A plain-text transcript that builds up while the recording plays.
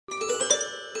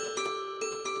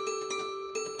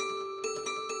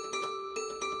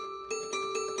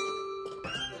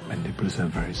Libras are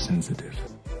very sensitive.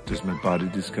 Does my body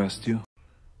disgust you?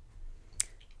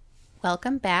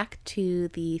 Welcome back to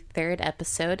the third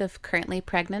episode of Currently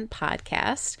Pregnant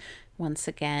Podcast. Once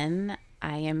again,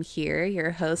 I am here,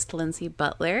 your host, Lindsay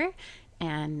Butler,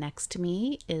 and next to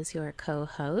me is your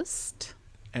co-host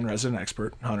and resident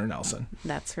expert, Hunter Nelson.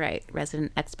 That's right,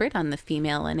 resident expert on the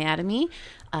female anatomy,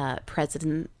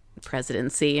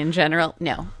 presidency in general.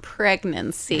 No,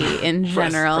 pregnancy in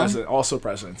general. Also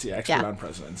presidency, expert on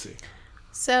presidency.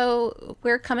 So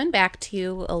we're coming back to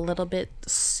you a little bit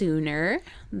sooner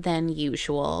than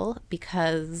usual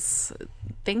because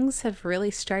things have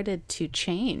really started to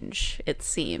change, it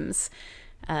seems.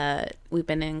 We've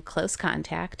been in close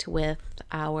contact with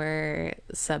our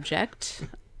subject,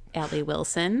 Allie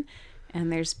Wilson,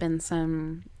 and there's been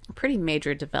some pretty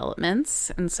major developments,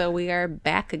 and so we are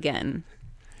back again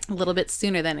a little bit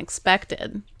sooner than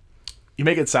expected. You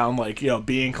make it sound like,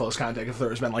 being in close contact with her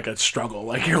has been like a struggle.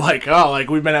 Like, you're like, oh, like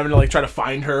we've been having to like try to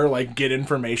find her, like get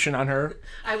information on her.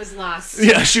 I was lost.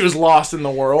 Yeah, she was lost in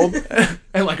the world.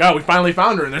 And like, oh, we finally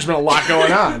found her and there's been a lot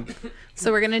going on.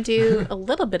 So we're going to do a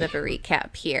little bit of a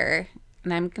recap here.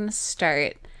 And I'm going to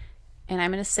start. And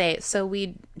I'm going to say, so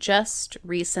we just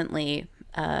recently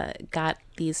got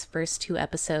these first two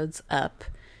episodes up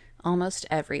almost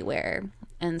everywhere.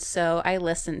 And so I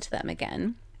listened to them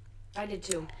again. I did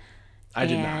too. I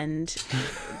did and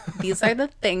these are the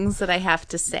things that I have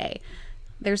to say.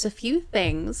 There's a few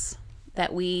things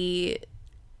that we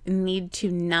need to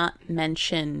not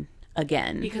mention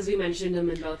again. Because we mentioned them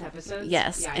in both episodes?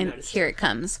 Yes, yeah, and here it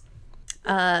comes.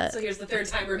 So here's the third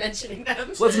time we're mentioning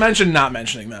them. So let's mention not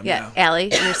mentioning them. Yeah,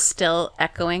 Allie, you're still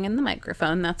echoing in the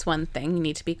microphone. That's one thing. You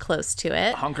need to be close to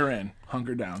it. Hunker in,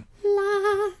 hunker down.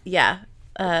 Yeah.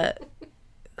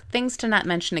 Things to not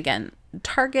mention again.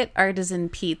 Target Artisan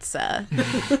Pizza.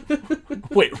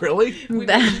 Wait, really?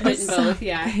 That's both,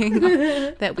 yeah.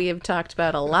 that we have talked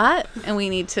about a lot, and we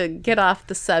need to get off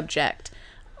the subject.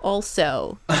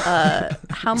 Also,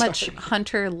 how much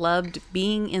Hunter loved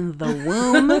being in the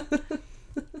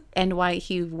womb and why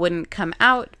he wouldn't come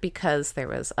out because there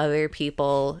was other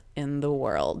people in the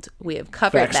world. We have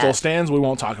covered Fact that. still stands. We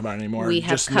won't talk about it anymore. We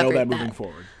have Just know covered that moving that.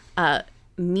 forward.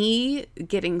 Me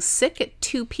getting sick at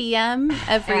 2 p.m.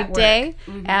 every day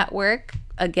at work,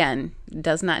 again,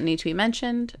 does not need to be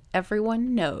mentioned.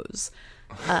 Everyone knows.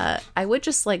 I would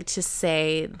just like to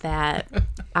say that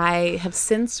I have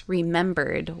since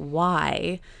remembered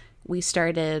why we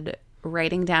started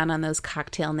writing down on those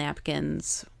cocktail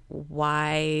napkins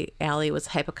why Allie was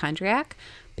hypochondriac,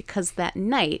 because that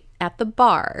night at the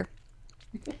bar,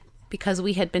 because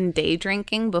we had been day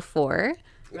drinking before,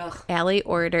 Allie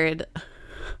ordered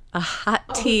a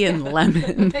hot tea and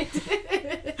lemon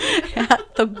at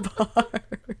the bar.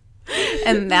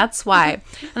 And that's why.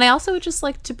 And I also would just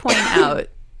like to point out,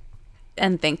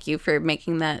 and thank you for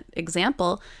making that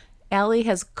example, Allie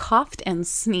has coughed and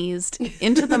sneezed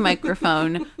into the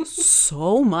microphone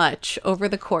so much over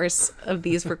the course of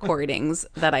these recordings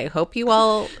that I hope you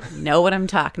all know what I'm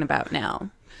talking about now.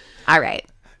 All right.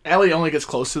 Allie only gets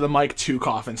close to the mic to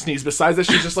cough and sneeze. Besides that,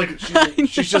 she's just like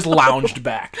she's just lounged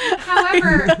back.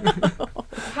 However,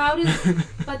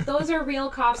 but those are real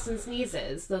coughs and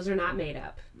sneezes. Those are not made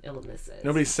up illnesses.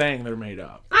 Nobody's saying they're made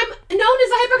up. I'm known as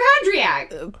a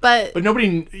hypochondriac.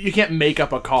 But you can't make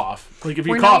up a cough. Like if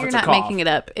you you're cough, it's a not cough. making it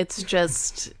up. It's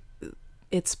just,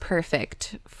 it's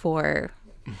perfect for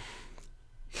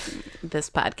this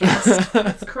podcast.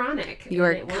 It's chronic. You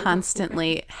are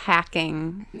constantly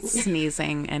hacking,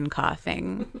 sneezing, and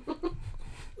coughing.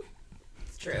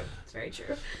 It's true. It's very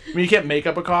true. I mean, you can't make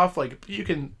up a cough. Like you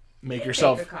can make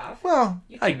yourself. Make a cough. Well,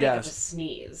 You I can't make up a guess.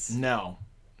 sneeze. No,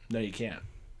 you can't.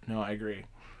 No, I agree.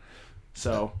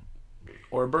 So,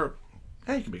 or a burp.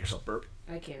 Yeah, you can make yourself burp.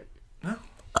 I can't. No,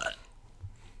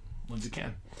 Lindsay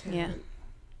can. Yeah.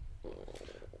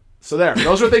 So there.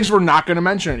 Those are things we're not going to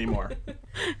mention anymore.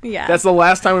 Yeah. That's the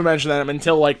last time we mention them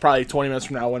until like probably 20 minutes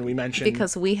from now when we mention.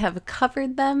 Because we have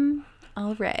covered them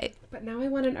all right. But now I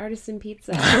want an artisan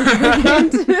pizza.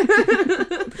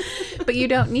 But you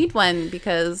don't need one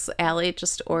because Allie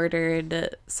just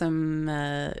ordered some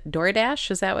DoorDash.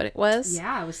 Is that what it was?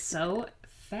 Yeah, it was so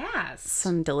fast.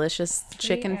 Some delicious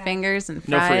chicken Yeah. fingers and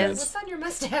No free fries. ads. What's on your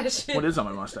mustache? What is on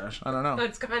my mustache? I don't know. Oh,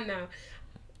 it's gone now.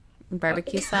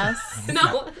 Barbecue sauce.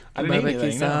 No, I didn't eat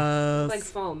anything. No. like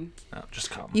foam No, just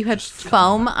come. You had Just come.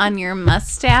 foam on your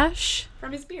mustache?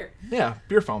 from his beer. Yeah,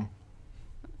 beer foam.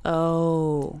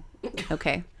 Oh.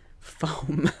 Okay.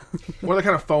 Foam. What other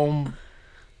kind of foam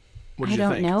would I you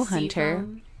don't think? know, Sea Hunter.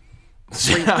 foam.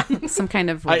 Yeah. Some kind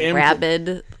of I am-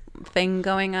 rabid thing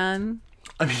going on.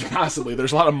 I mean, possibly.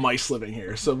 There's a lot of mice living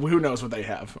here, so who knows what they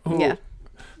have. Who- Yeah.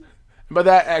 But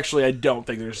that actually, I don't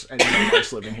think there's any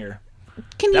mice living here.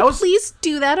 Can you please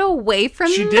do that away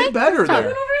from She the did better microphone?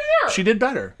 there. She did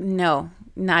better. No,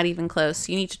 not even close.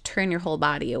 You need to turn your whole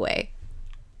body away.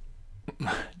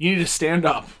 You need to stand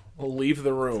up. Leave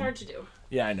the room. It's hard to do.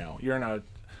 Yeah, I know. You're in a...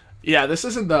 Yeah, this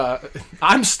isn't the...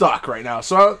 I'm stuck right now.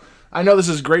 So I know this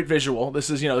is great visual. This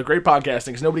is, the great podcasting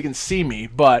because nobody can see me,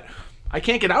 but I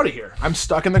can't get out of here. I'm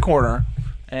stuck in the corner.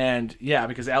 And yeah,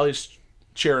 because Allie's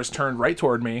chair is turned right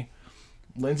toward me.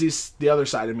 Lindsay's the other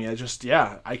side of me. I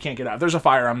can't get out. If there's a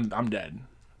fire, I'm dead,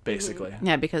 basically.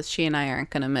 Yeah, because she and I aren't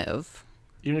going to move.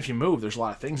 Even if you move, there's a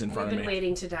lot of things in front I've of been me.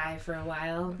 waiting to die for a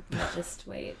while. Just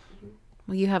wait.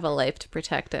 Well, you have a life to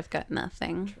protect. I've got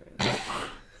nothing.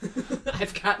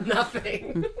 I've got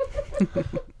nothing.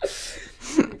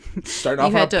 Starting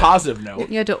off on a positive note.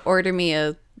 You had to order me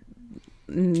a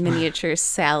miniature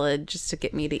salad just to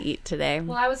get me to eat today.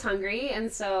 Well, I was hungry, and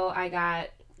so I got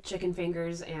chicken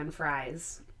fingers and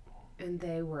fries, and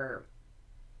they were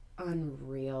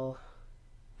unreal.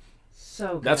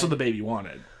 So good. That's what the baby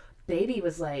wanted. Baby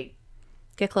was like...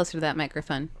 Get closer to that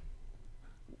microphone.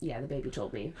 Yeah, the baby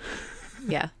told me.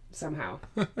 Yeah. Somehow.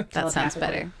 That sounds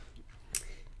better.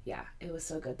 Yeah, it was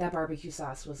so good. That barbecue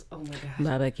sauce was, oh my god.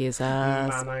 Barbecue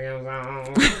sauce.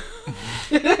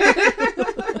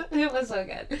 It was so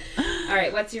good. All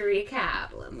right, what's your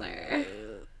recap, Lindler?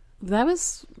 That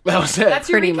was it. That's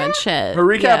your pretty recap? much it. Her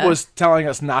recap Yeah. was telling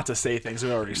us not to say things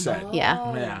we already said.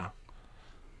 Yeah. Yeah.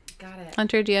 Got it.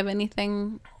 Hunter, do you have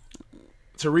anything?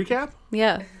 To recap?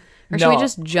 Yeah. Or should we No.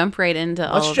 just jump right into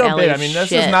all Let's of jump in. Allie's I mean, this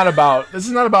shit? is not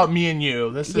about me and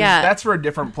you. That's for a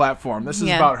different platform. This is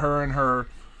Yeah. about her and her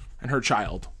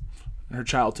child. And her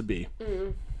child to be.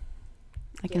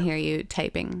 I can hear you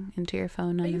typing into your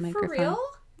phone on the microphone. For real?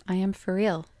 I am for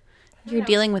real. You're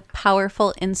dealing with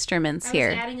powerful instruments I here.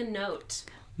 was adding a note.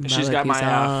 And she's got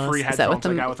my free Is that what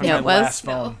headphones I got with yeah, my it was? last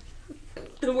phone.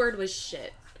 The word was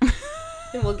shit.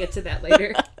 And we'll get to that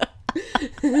later.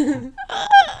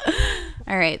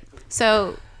 All right.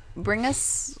 So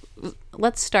let's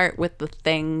start with the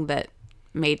thing that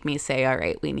made me say, all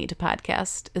right, we need to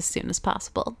podcast as soon as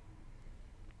possible.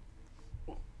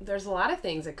 There's a lot of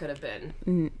things it could have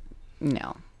been.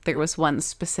 No, there was one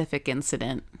specific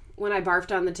incident. When I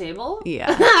barfed on the table?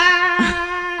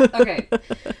 Yeah. Okay.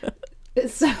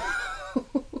 So,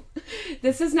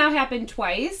 this has now happened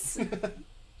twice.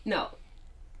 No.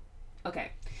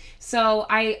 Okay. So,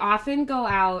 I often go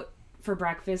out for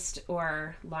breakfast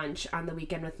or lunch on the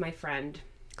weekend with my friend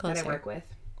that I work with.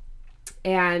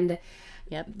 And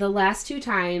the last 2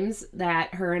 times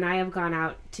that her and I have gone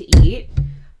out to eat,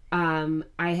 I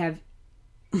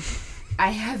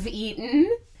have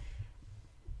eaten,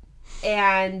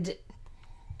 and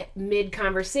mid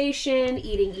conversation,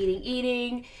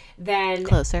 eating, then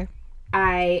Closer.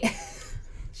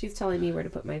 she's telling me where to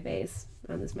put my face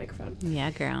on this microphone.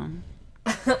 Yeah, girl.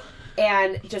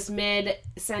 And just mid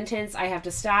sentence, I have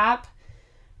to stop.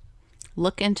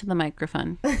 Look into the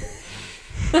microphone. I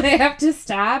have to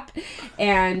stop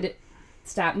and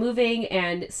stop moving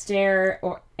and stare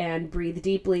and breathe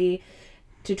deeply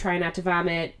to try not to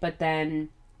vomit, but then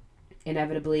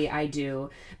inevitably I do.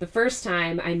 The first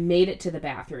time I made it to the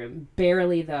bathroom,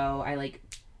 barely though. I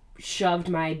shoved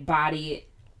my body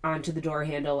onto the door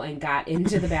handle and got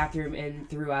into the bathroom and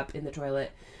threw up in the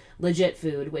toilet. Legit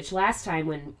food, which last time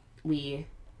when we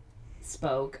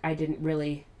spoke, I didn't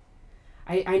really...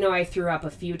 I know I threw up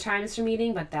a few times from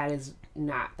eating, but that is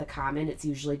not the common. It's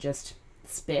usually just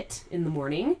spit in the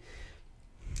morning.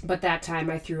 But that time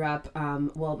I threw up,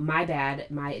 well, my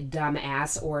bad, my dumb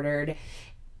ass ordered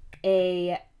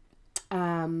a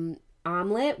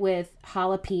omelet with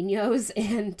jalapenos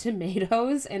and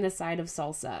tomatoes and a side of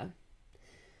salsa.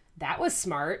 That was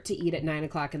smart to eat at 9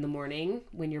 o'clock in the morning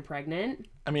when you're pregnant.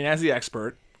 I mean, as the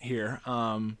expert here,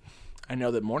 I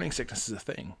know that morning sickness is a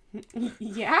thing.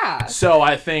 Yeah. So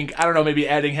I think, I don't know, maybe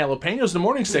adding jalapenos to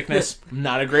morning sickness,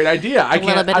 not a great idea. A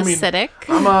little bit acidic,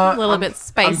 a little bit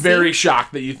spicy. I'm very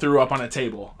shocked that you threw up on a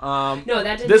table. No,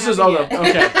 that didn't This is all happen the,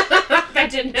 yet. okay. That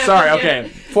didn't happen Sorry, yet. okay.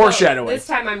 Foreshadowing. No, this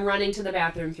time I'm running to the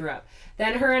bathroom, threw up.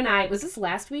 Then her and I, was this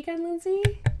last weekend, Lindsay?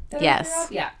 that I Yes. threw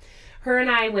up? Yeah. Her and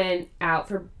I went out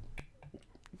for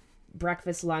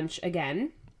breakfast, lunch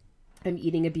again. I'm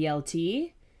eating a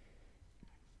BLT.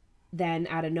 Then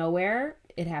out of nowhere,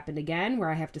 it happened again where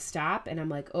I have to stop and I'm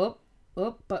like, oh,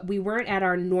 but we weren't at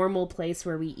our normal place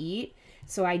where we eat.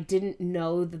 So I didn't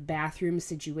know the bathroom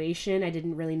situation. I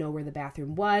didn't really know where the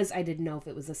bathroom was. I didn't know if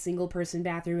it was a single person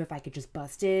bathroom, if I could just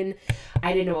bust in.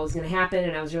 I didn't know what was going to happen.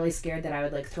 And I was really scared that I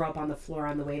would throw up on the floor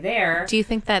on the way there. Do you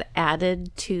think that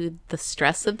added to the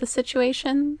stress of the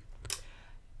situation?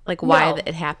 Like why No.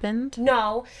 it happened?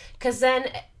 No, because then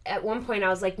at one point I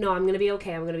was like, no, I'm going to be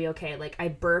okay. I'm going to be okay. Like I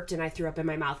burped and I threw up in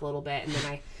my mouth a little bit and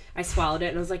then I swallowed it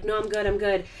and I was like, no, I'm good. I'm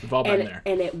good. We've all been there.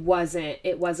 And it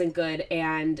wasn't good.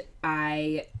 And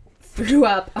I threw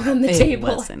up on the It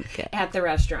table wasn't good. at the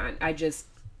restaurant. I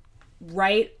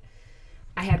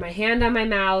had my hand on my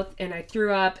mouth and I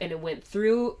threw up and it went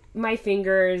through my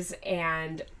fingers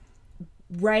and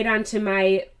right onto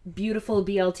my beautiful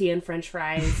BLT and French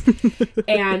fries.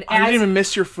 And I didn't even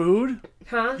miss your food?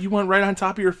 Huh? You went right on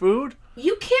top of your food?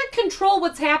 You can't control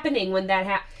what's happening when that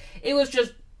happens. It was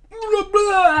just,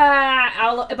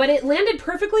 but it landed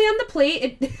perfectly on the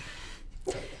plate.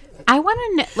 I want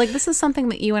to know, like, this is something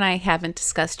that you and I haven't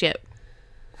discussed yet.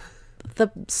 The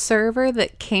server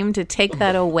that came to take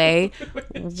that away,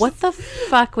 what the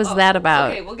fuck was that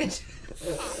about? Okay, we'll get to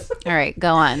All right,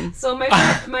 go on. So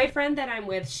my friend that I'm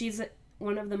with, she's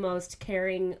one of the most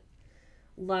caring,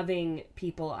 loving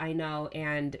people I know,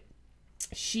 and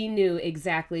she knew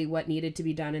exactly what needed to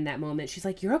be done in that moment. She's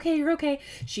like, you're okay, you're okay.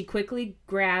 She quickly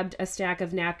grabbed a stack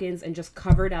of napkins and just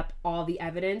covered up all the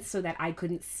evidence so that I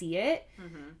couldn't see it.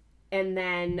 And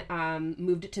then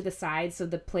moved it to the side so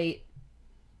the plate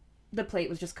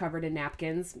was just covered in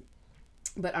napkins,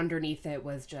 but underneath it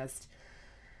was just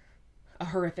a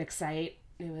horrific sight.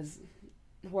 It was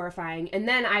horrifying. And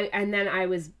then I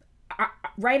was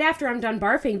right after I'm done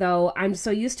barfing, though, I'm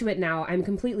so used to it now, I'm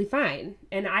completely fine.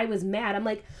 And I was mad. I'm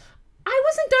like, I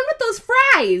wasn't done with those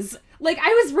fries. Like, I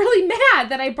was really mad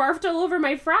that I barfed all over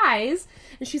my fries.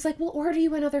 And she's like, well, order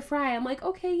you another fry. I'm like,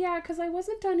 okay, yeah, because I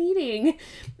wasn't done eating.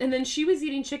 And then she was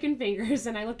eating chicken fingers,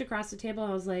 and I looked across the table,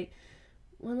 and I was like,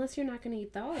 well, unless you're not going to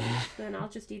eat those, then I'll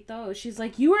just eat those. She's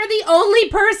like, you are the only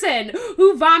person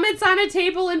who vomits on a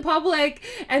table in public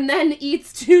and then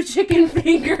eats 2 chicken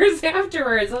fingers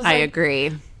afterwards. I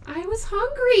agree. I was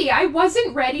hungry. I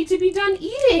wasn't ready to be done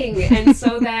eating. And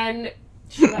so then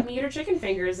she let me eat her chicken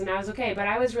fingers and I was okay. But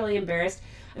I was really embarrassed.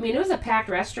 I mean, it was a packed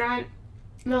restaurant.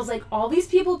 And I was like, all these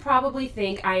people probably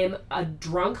think I am a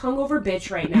drunk, hungover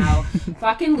bitch right now.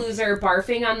 Fucking loser,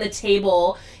 barfing on the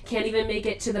table, can't even make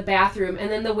it to the bathroom. And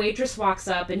then the waitress walks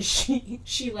up and she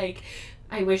like,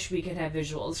 I wish we could have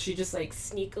visuals. She just like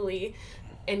sneakily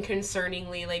and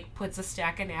concerningly like puts a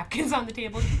stack of napkins on the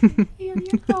table. Here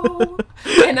you go.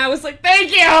 And I was like, thank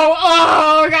you.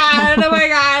 Oh God. Oh my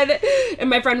God. And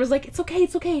my friend was like, it's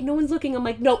okay. No one's looking. I'm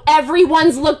like, no,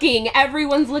 everyone's looking.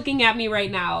 Everyone's looking at me right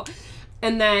now.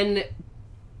 And then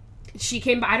she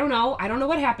came by. I don't know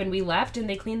what happened. We left and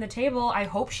they cleaned the table. I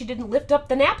hope she didn't lift up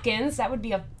the napkins. That would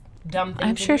be a dumb thing.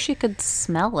 I'm sure she could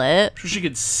smell it. So she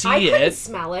could see I couldn't it.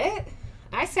 smell it.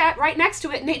 I sat right next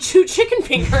to it and ate 2 chicken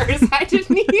fingers. I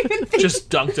didn't even think. Just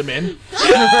dunked them in.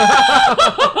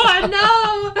 Oh,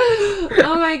 no.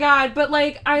 Oh my God. But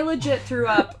like, I legit threw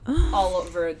up all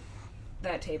over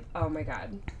that table. Oh my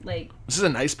God. Like, This is a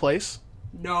nice place.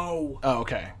 no. Oh,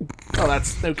 okay. Oh,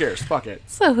 who cares? Fuck it.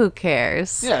 So who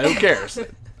cares? Yeah, who cares?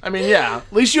 I mean, yeah.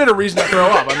 At least you had a reason to throw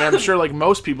up. I mean, I'm sure like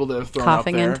most people that have thrown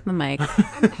Coughing up there. into the mic.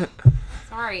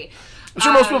 Sorry. I'm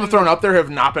sure most people that have thrown up there have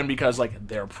not been because like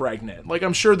they're pregnant. Like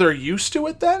I'm sure they're used to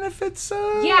it then if it's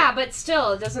Yeah, but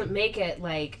still, it doesn't make it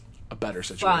like a better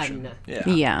situation. fun. Yeah.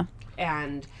 Yeah.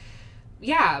 And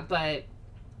yeah, but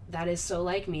that is so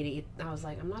like me to eat. I was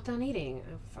like, I'm not done eating.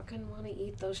 I fucking want to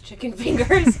eat those chicken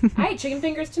fingers. I ate chicken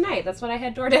fingers tonight. That's what I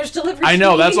had DoorDash delivered. I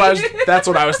know. to That's me. that's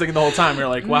what I was thinking the whole time. You're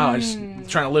like, wow, I'm just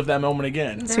trying to live that moment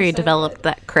again. That's where you developed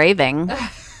that craving.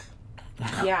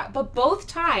 Yeah, but both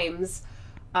times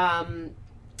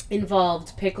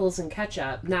involved pickles and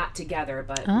ketchup, not together,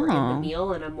 but we're in Oh. the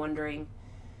meal, and I'm wondering.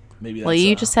 Maybe that's Well,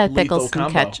 you a just had lethal pickles and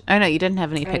combo. ketchup. Oh, no, you didn't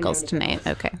have any didn't have pickles any tonight.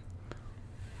 pickles. Okay.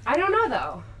 I don't know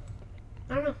though.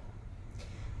 I don't know.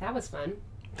 That was fun.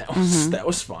 That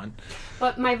was fun.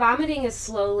 But my vomiting is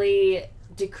slowly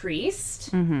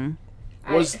decreased.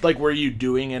 Mm-hmm. Were you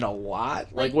doing it a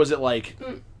lot? Like was it like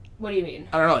What do you mean?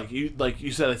 I don't know, like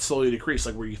you said it slowly decreased.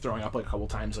 Like were you throwing up like a couple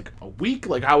times like a week?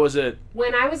 Like how was it?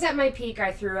 When I was at my peak,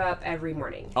 I threw up every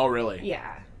morning. Oh really?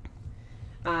 Yeah.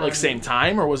 Like same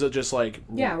time or was it just like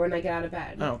Yeah, when I get out of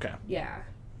bed. Oh, okay. Yeah.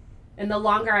 And the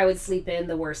longer I would sleep in,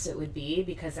 the worse it would be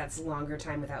because that's a longer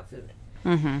time without food.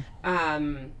 Mm-hmm.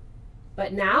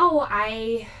 But now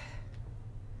I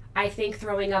think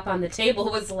throwing up on the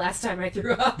table was the last time I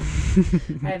threw up.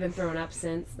 I haven't thrown up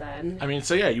since then. I mean,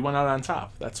 so yeah, you went out on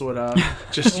top. That's what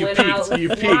just you Went peaked. out with You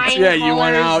peaked. flying Yeah, you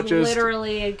went colors out just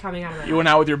literally coming out of my you went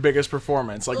out with your biggest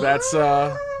performance. Like that's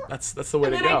the way And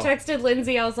to then go. I texted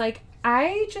Lindsay. I was like,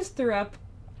 I just threw up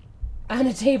on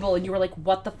a table, and you were like,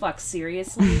 "What the fuck?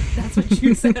 Seriously?" That's what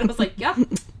you said. I was like, "Yep,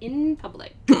 in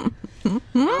public."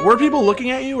 Were people looking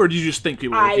at you, or do you just think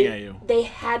people were looking at you? They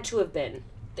had to have been.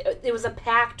 It was a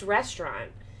packed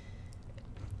restaurant.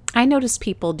 I noticed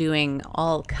people doing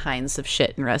all kinds of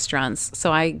shit in restaurants,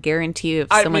 so I guarantee you if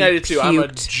I someone did too. I'm a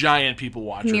puked giant people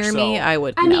watcher. near so. me, I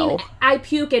would I know. mean, I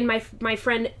puke and my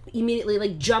friend immediately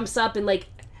like jumps up and like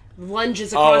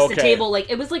lunges across the okay. table. Like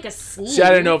it was like a scene. See, I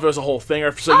didn't know if it was a whole thing,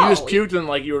 or so you just Oh. puked and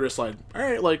like you were just like, all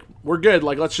right, like we're good.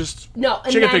 Like let's just No, and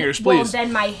chicken then, fingers, well, please.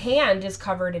 then my hand is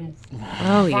covered in Oh,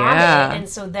 vomit, yeah. and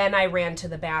so then I ran to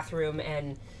the bathroom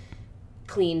and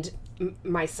cleaned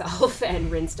myself and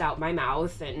rinsed out my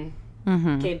mouth and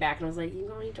came back and I was like, "You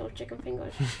gonna eat those chicken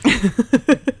fingers?"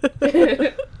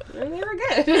 And they were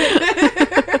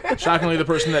good. Shockingly, the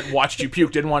person that watched you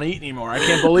puke didn't want to eat anymore. I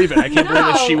can't believe it. I can't believe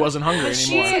that she No. wasn't hungry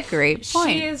anymore. That's a great point.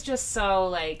 She is just so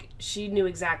like she knew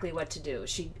exactly what to do.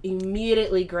 She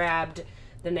immediately grabbed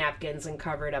the napkins and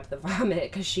covered up the vomit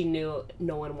because she knew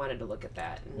no one wanted to look at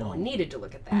that. And no one needed to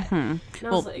look at that. And I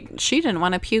was Well, like, she didn't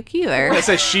want to puke either. I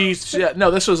said no,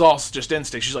 this was all just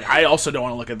instinct. She's like, I also don't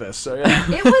want to look at this. So yeah.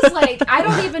 it was like I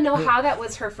don't even know how that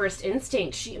was her first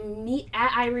instinct.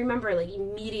 I remember like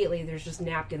immediately there's just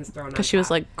napkins thrown on Because she was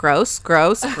top. like, gross,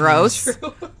 gross, gross.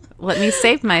 Let me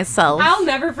save myself. I'll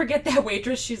never forget that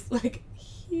waitress. She's like,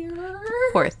 here.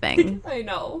 Poor thing. I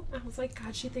know. I was like,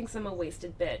 God, she thinks I'm a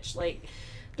wasted bitch. Like,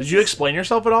 Did you explain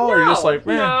yourself at all, or are you just like,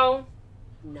 man?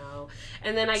 no.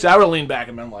 And then See, I would have leaned back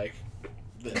and been like,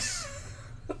 this.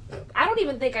 I don't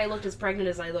even think I looked as pregnant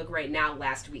as I look right now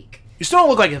last week. You still don't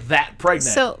look like that pregnant.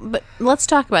 So, but let's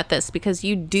talk about this because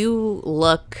you do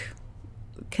look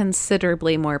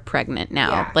considerably more pregnant now.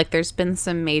 Yeah. Like there's been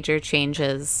some major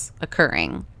changes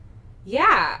occurring.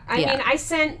 Yeah. I Yeah.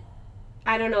 mean,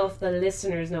 I don't know if the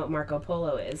listeners know what Marco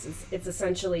Polo is. It's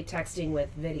essentially texting with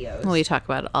videos. Well, we talk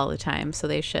about it all the time, so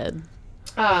they should.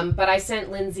 But I sent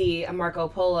Lindsay a Marco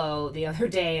Polo the other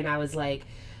day, and I was like,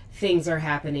 things are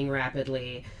happening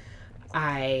rapidly.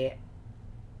 I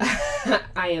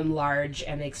am large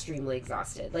and extremely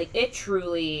exhausted. Like, it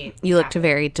truly You looked happened.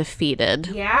 very defeated.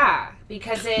 Yeah,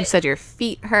 because You it... said your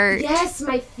feet hurt. Yes,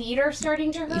 my feet are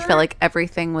starting to hurt. You felt like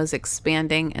everything was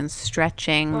expanding and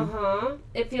stretching. Uh-huh.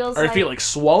 It feels Are like... your feet like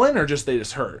swollen, or just they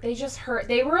just hurt? They just hurt.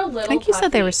 They were a little I think you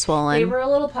said they puffy. were swollen. They were a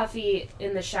little puffy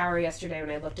in the shower yesterday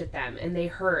when I looked at them, and they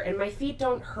hurt. And my feet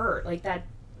don't hurt like that.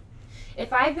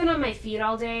 If I've been on my feet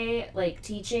all day, like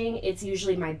teaching, it's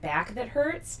usually my back that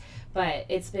hurts, but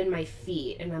it's been my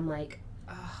feet, and I'm like,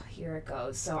 oh, here it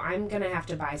goes. So I'm gonna have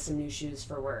to buy some new shoes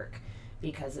for work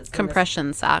because it's been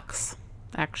Compression socks,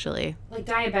 actually. like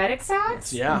diabetic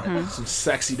socks. Yeah, some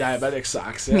sexy diabetic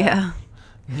socks. Yeah, Yeah.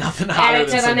 nothing Add hotter it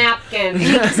than to the some. napkin.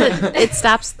 It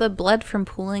stops the blood from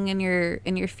pooling in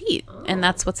your feet, and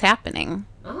that's what's happening.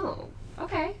 Oh,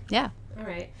 okay. Yeah. All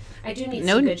right. I do need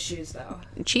No- some good shoes though.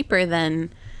 Cheaper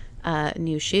than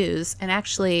new shoes, and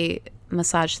actually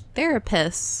massage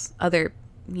therapists, other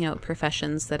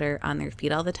professions that are on their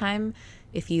feet all the time,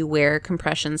 if you wear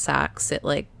compression socks, it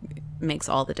like makes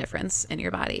all the difference in your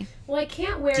body. Well, I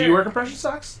can't wear. Do you wear compression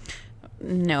socks?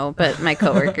 No, but my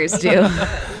coworkers do.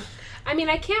 I mean,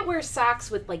 I can't wear socks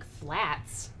with like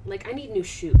flats. Like, I need new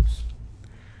shoes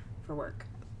for work.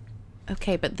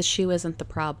 Okay, but the shoe isn't the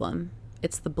problem.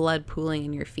 It's the blood pooling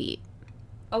in your feet.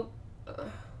 Oh,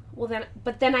 well then,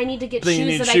 but then I need to get Then you shoes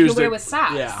need that I shoes can wear that- with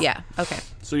socks. yeah. Yeah, okay.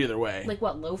 So either way, Like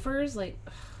what, loafers? Like,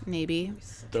 Maybe.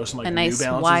 throw some like A New nice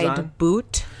Balances wide on.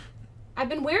 boot. I've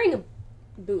been wearing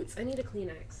boots. I need a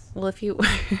Kleenex. Well, if you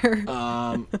wear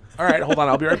All right, hold on,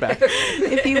 I'll be right back.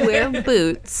 if you wear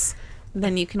boots,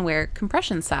 then you can wear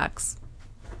compression socks.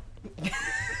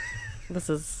 This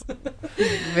is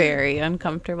very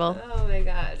uncomfortable. Oh my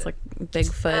god. It's like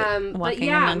Bigfoot but walking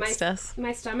yeah, amongst us.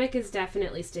 my stomach is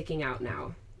definitely sticking out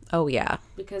now Oh yeah.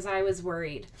 because I was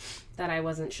worried that I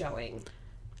wasn't showing,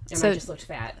 and So- I just looked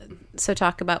fat. So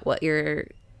talk about what your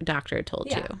doctor told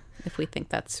Yeah. you, if we think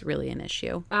that's really an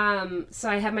issue. So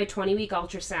I had my 20-week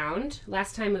ultrasound.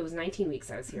 Last time it was 19 weeks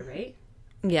I was here, right?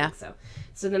 Yeah.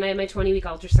 So then I had my 20-week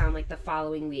ultrasound like the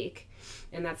following week,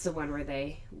 and that's the one where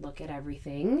they look at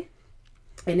everything,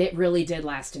 and it really did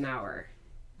last an hour.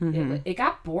 It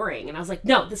got boring, and I was like,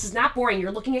 no, this is not boring.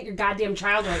 You're looking at your goddamn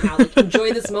child right now. Like,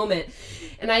 enjoy this moment.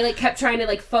 And I like kept trying to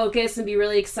like focus and be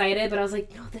really excited, but I was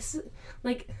like, no, this is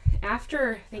like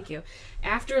after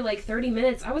like 30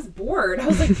 minutes I was bored. I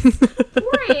was like, this is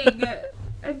boring.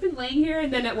 I've been laying here,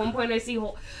 and then at one point I see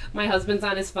my husband's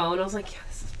on his phone. I was like, yeah,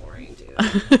 this is boring,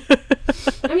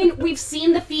 dude. I mean, we've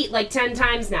seen the feet like 10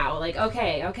 times now. Like,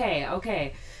 okay.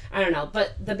 I don't know.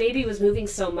 But the baby was moving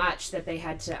so much that they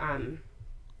had to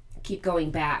keep going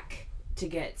back to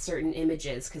get certain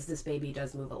images because this baby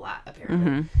does move a lot,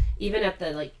 apparently. Even at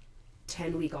the like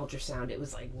 10-week ultrasound, it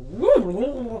was like,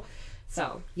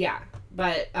 so yeah.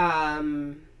 But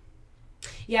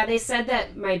yeah, they said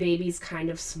that my baby's kind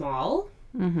of small,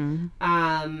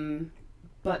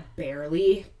 but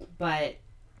barely, but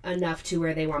enough to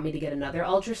where they want me to get another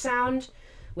ultrasound,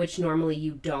 which normally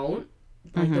you don't.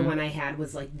 Like the one I had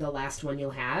was like the last one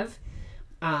you'll have.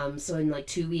 So in like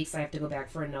 2 weeks, I have to go back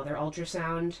for another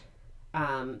ultrasound.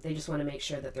 They just want to make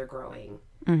sure that they're growing.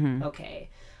 Okay.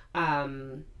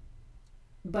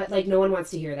 But like no one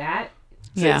wants to hear that.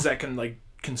 So does that like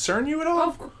concern you at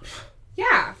all?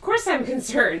 Yeah, of course I'm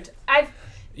concerned.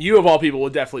 You of all people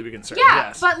would definitely be concerned. Yeah,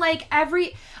 yes. but like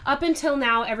up until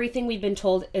now, everything we've been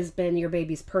told has been your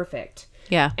baby's perfect.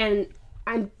 Yeah. And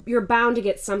you're bound to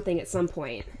get something at some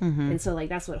point. And so like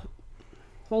that's what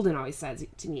Holden always says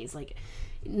to me. Is like,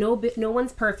 no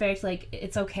one's perfect. Like,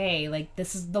 it's okay. Like,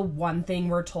 this is the one thing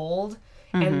we're told.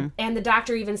 And the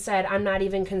doctor even said, I'm not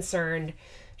even concerned.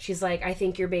 She's like, I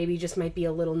think your baby just might be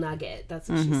a little nugget. That's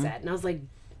what she said. And I was like,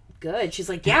 good. She's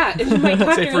like, yeah. And my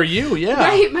doctor, say for you, yeah.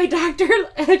 Right. My doctor,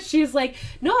 she's like,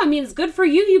 no, I mean, it's good for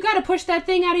you. You got to push that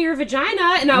thing out of your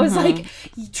vagina. And I was like,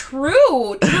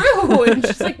 true. And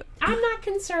she's like, I'm not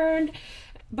concerned,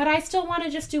 but I still want to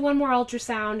just do one more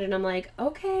ultrasound. And I'm like,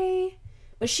 okay.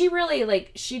 But she really,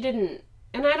 like, she didn't,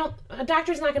 and a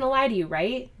doctor's not going to lie to you,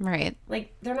 right? Right.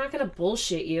 Like, they're not going to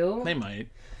bullshit you. They might.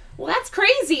 Well, that's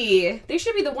crazy. They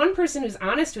should be the one person who's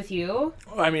honest with you.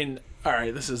 I mean, all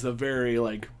right, this is the very,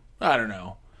 like, I don't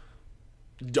know,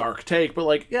 dark take, but,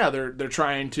 like, yeah, they're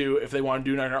trying to, if they want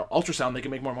to do an ultrasound, they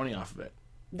can make more money off of it.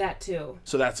 That too.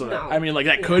 So that's what No. I mean, like,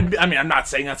 that could be, I mean, I'm not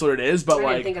saying that's what it is, but, I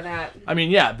like, didn't think of that. I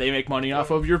mean, yeah, they make money off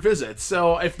of your visits.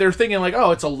 So if they're thinking, like,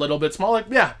 oh, it's a little bit small, like,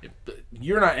 yeah,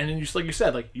 you're not, and then just like you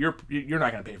said, like, you're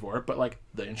not going to pay for it, but, like,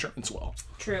 the insurance will.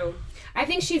 True. I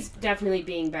think she's definitely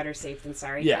being better safe than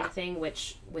sorry Yeah. kind of thing,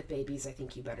 which with babies, I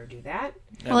think you better do that.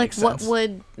 That Like, makes what sense.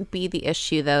 would be the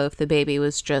issue, though, if the baby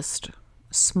was just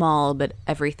small, but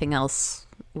everything else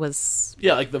was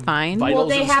Yeah, like the Fine. vitals Well,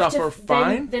 they and have stuff to, are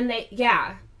fine. Then they,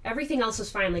 yeah, everything else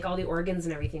was fine. Like all the organs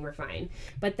and everything were fine.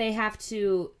 But they have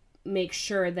to make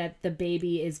sure that the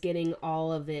baby is getting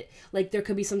all of it. Like there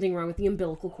could be something wrong with the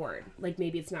umbilical cord. Like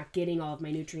maybe it's not getting all of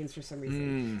my nutrients for some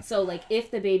reason. So like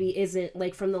if the baby isn't,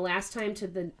 like from the last time to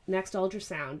the next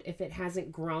ultrasound, if it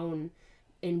hasn't grown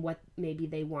in what maybe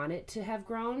they want it to have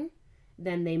grown,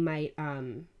 then they might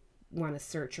want to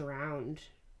search around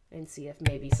and see if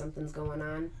maybe something's going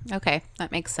on. okay. That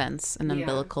makes sense. An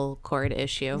umbilical cord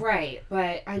issue. Right,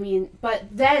 but I mean, but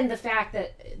then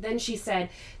then she said,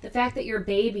 the fact that your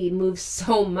baby moves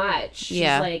so much, she's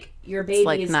like, your baby It's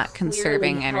like is not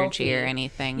conserving clearly energy healthy. or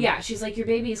anything. Yeah, she's like, your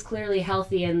baby is clearly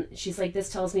healthy, and she's like, this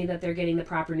tells me that they're getting the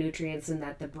proper nutrients and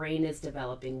that the brain is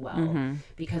developing well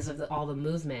because of all the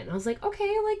movement. And I was like,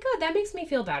 okay, like, good, that makes me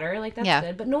feel better, like, that's Yeah.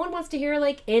 good. But no one wants to hear,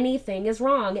 like, anything is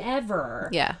wrong, ever.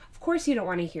 Yeah. Of course you don't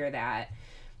want to hear that.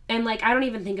 And, like, I don't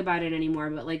even think about it anymore,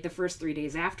 but, like, the first 3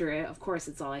 days after it, of course,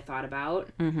 it's all I thought about.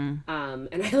 And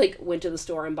I, like, went to the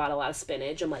store and bought a lot of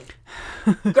spinach. I'm like,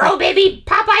 grow, baby!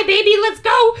 Popeye, baby, let's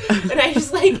go! And I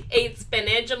just, like, ate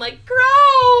spinach. I'm like, grow!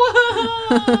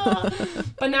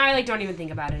 But now I, like, don't even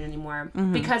think about it anymore.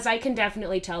 Because I can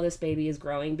definitely tell this baby is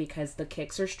growing because the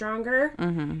kicks are stronger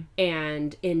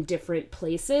and in different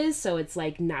places. So it's,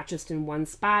 like, not just in one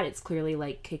spot. It's clearly,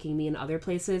 like, kicking me in other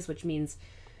places, which means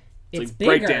it's like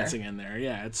bigger. breakdancing in there.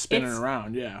 Yeah, it's spinning It's-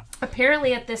 around. Yeah.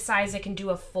 Apparently, at this size, it can do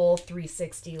a full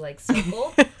 360 like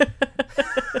circle,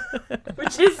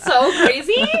 which is so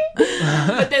crazy.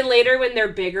 But then later, when they're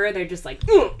bigger, they're just like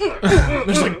They're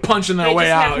just like punching their they way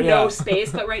just out. have Yeah. no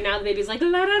space. But right now, the baby's like la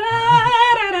da da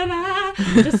da da da,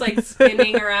 just like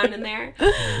spinning around in there.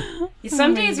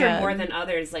 Some days are God. more than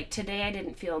others. Like today, I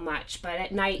didn't feel much, but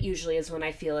at night usually is when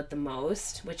I feel it the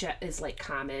most, which is like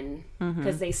common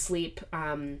because they sleep.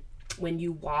 When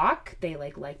you walk, they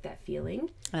like that feeling.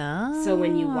 Oh. So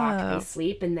when you walk, they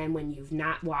sleep, and then when you've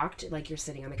not walked, like you're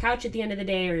sitting on the couch at the end of the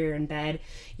day or you're in bed,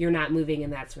 you're not moving,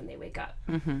 and that's when they wake up.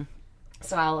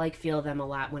 So I'll like feel them a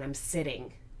lot when I'm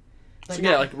sitting. But So,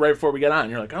 yeah, like right before we get on,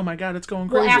 you're like, oh my god, it's going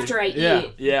crazy. well, after I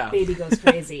eat, yeah. baby goes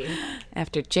crazy.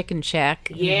 After Chicken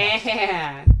Shack.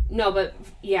 Yeah. No, but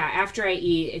yeah, after I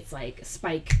eat, it's like a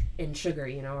spike in sugar,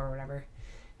 or whatever.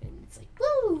 And it's like,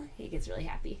 woo! He gets really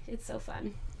happy. It's so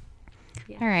fun.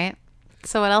 All right.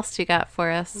 So what else do you got for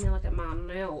us? Let me look at my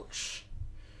notes.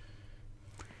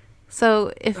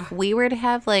 So if we were to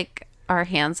have like our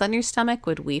hands on your stomach,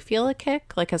 would we feel a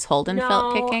kick? Like has Holden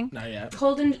felt No. kicking? Not yet.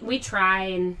 Holden, we try,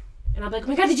 and And I'm like, oh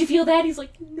my God, did you feel that? He's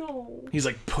like, no. He's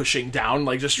like pushing down,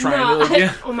 like just trying No, to. Like,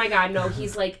 yeah. oh my God, no.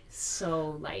 He's like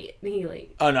so light. He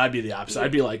like. Oh no, I'd be the opposite.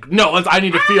 I'd be like, no, I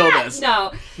need to feel this.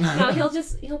 No,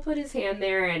 he'll put his hand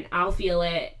there and I'll feel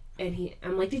it. And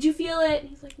I'm like, did you feel it? And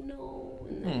he's like, no.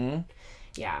 And then,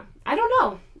 yeah, I don't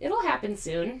know. It'll happen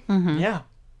soon. Yeah.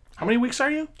 How many weeks are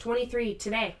you? 23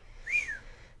 today.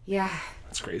 Yeah.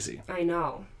 That's crazy. I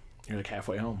know. You're like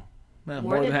halfway home. Man,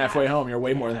 More more than than halfway half. home. You're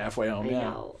way more than halfway home.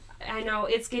 I know.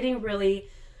 It's getting really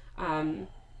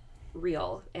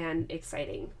real and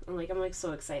exciting. I'm like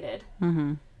so excited.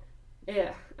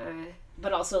 Yeah.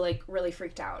 But also like really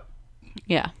freaked out.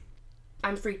 Yeah.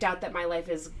 I'm freaked out that my life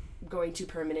is going to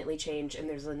permanently change and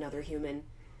there's another human.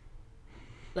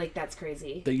 Like, that's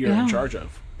crazy. That you're in charge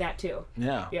of. That too.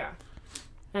 Yeah. Yeah.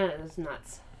 It's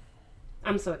nuts.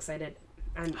 I'm so excited.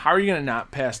 How are you going to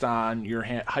not pass on your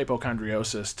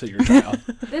hypochondriosis to your child?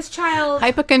 This child...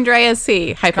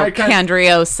 Hypochondriacy.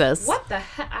 Hypochondriosis. What the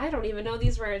heck? I don't even know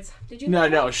these words. Did you No,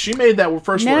 know no. She made that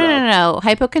first word up. No.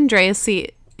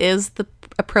 Hypochondriacy is the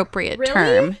appropriate Really?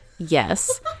 term.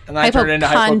 Yes. And I turned it into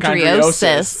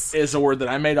hypochondriosis is a word that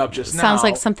I made up just now. Sounds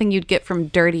like something you'd get from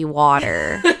dirty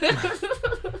water.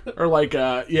 Or like,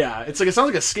 yeah, it sounds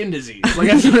like a skin disease. Like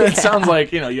it sounds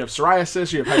like, you have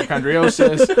psoriasis, you have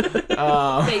hypochondriosis.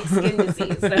 Fake skin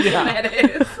disease. That's what that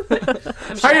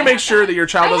is. How do you make sure that your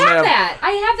child doesn't have that?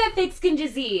 I have that fake skin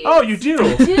disease. Oh, you do?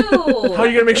 I do. How are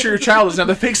you going to make sure your child doesn't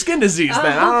have the fake skin disease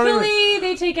then? Hopefully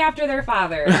they take after their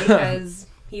father because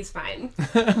he's fine.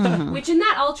 Which in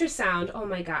that ultrasound, oh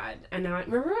my God. And now,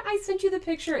 remember I sent you the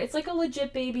picture? It's like a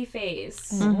legit baby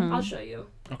face. I'll show you.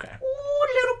 Okay. Ooh,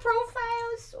 little profile.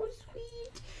 So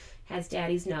sweet. Has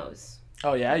daddy's nose.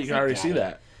 Oh, yeah? You can already see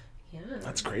that. Yeah.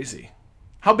 That's crazy.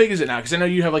 How big is it now? Because I know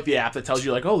you have like the app that tells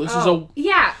you like, oh, this is a...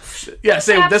 Yeah. Yeah,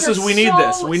 say, apps we need are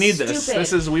this. so We need this.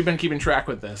 stupid. We've been keeping track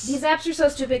with this. These apps are so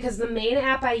stupid because the main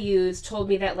app I use told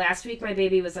me that last week my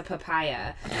baby was a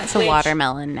papaya. It's a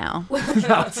watermelon now.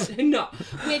 No.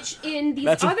 Which in these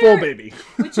That's other... a full baby.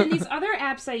 Which in these other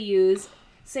apps I use...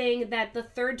 saying that the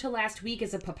third to last week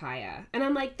is a papaya. And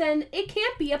I'm like, then it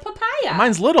can't be a papaya.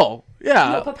 Mine's little.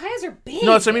 Yeah. No, papayas are big.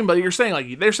 No, that's what I mean. But you're saying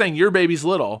like they're saying your baby's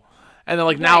little, and then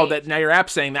like now Right. your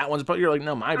app's saying that one's. But you're like,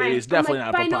 no, my baby's definitely not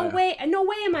a papaya. No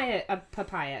way am I a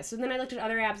papaya. So then I looked at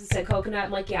other apps that said coconut.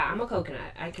 I'm like, yeah, I'm a coconut.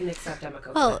 I can accept I'm a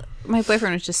coconut. Well, my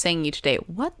boyfriend was just saying to you today,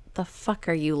 what the fuck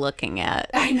are you looking at?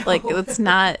 I know. Like, it's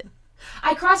not...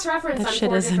 I cross-reference That on shit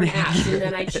 4 isn't different apps, and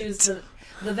then I choose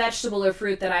the vegetable or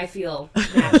fruit that I feel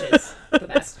matches the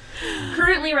best.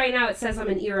 Currently, right now, it says I'm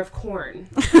an ear of corn.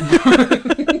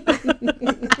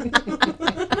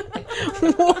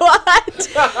 What?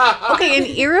 Okay, an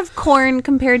ear of corn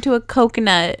compared to a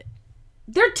coconut.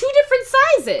 They're 2 different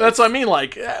sizes. That's what I mean.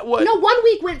 Like what? No, 1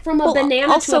 week went from a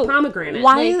banana to a pomegranate.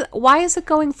 Why is it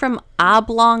going from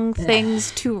oblong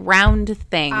things to round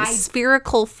things,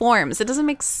 spherical forms? It doesn't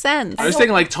make sense. I was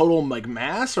thinking like total like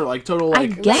mass or like total like I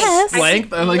guess.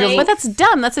 length. And, like, length. But that's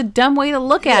dumb. That's a dumb way to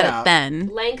look at Yeah. it then.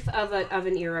 Length of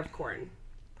an ear of corn.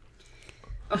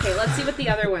 Okay, let's see what the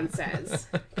other one says.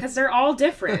 Because they're all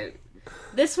different.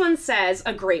 This one says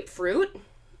a grapefruit,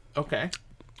 okay.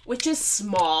 which is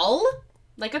small,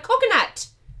 like a coconut.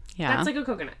 Yeah. That's like a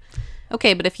coconut.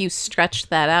 Okay, but if you stretched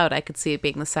that out, I could see it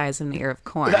being the size of an ear of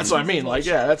corn. That's what I mean. Like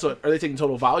yeah, that's what. Are they taking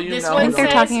total volume This now? one I think they're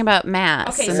says- talking about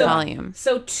mass Okay, and so volume.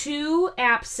 So 2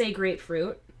 apps say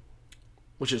grapefruit.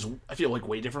 Which is I feel like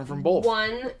way different from both.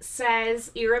 1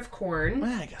 says ear of corn.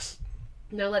 I guess.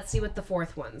 Now let's see what the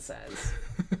 4th one says.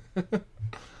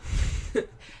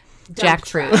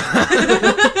 Jackfruit.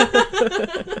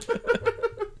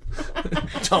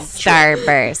 Dump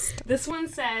Starburst. This one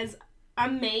says a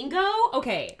mango.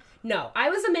 Okay, no, I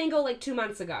was a mango like 2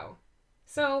 months ago.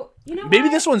 So you know Maybe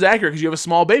what? this one's accurate because you have a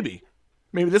small baby.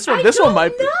 Maybe this one. I This don't one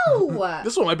might. know.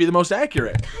 This one might be the most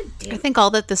accurate. I think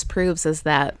all that this proves is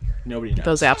that Nobody knows.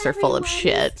 those apps are full of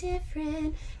shit.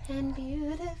 Different and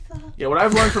beautiful. Yeah, what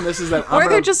I've learned from this is that Or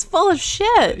they're just full of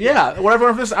shit. Yeah, what I've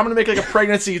learned from this, I'm gonna make like a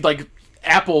pregnancy like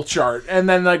apple chart, and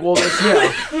then like well, it's,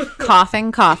 yeah.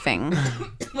 Coughing.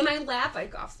 When I laugh, I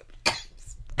cough.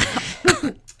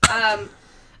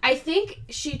 I think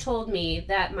she told me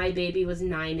that my baby was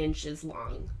 9 inches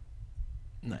long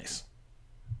Nice.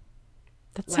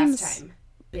 That last seems time.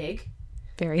 Big.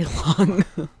 very long.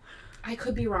 I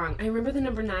could be wrong. I remember the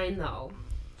number 9 though.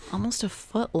 Almost a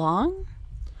foot long?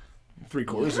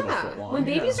 3/4 of a foot long. When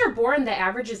babies are born, the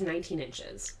average is 19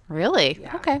 inches. Really?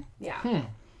 Yeah. Okay. Yeah.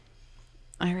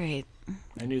 All right.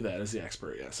 I knew that as the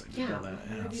expert. Yes, I did know that.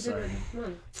 Yeah, What have you sorry. done? Come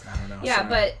on. I don't know. Yeah, sorry.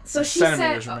 but so she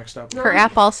Centimeters said. are mixed up. Her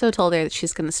app also told her that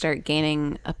she's going to start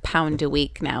gaining a pound a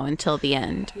week now until the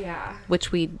end, Yeah.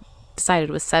 which we decided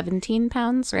was 17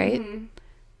 pounds, right? Mm-hmm.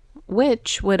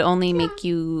 Which would only make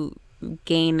you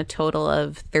gain a total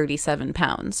of 37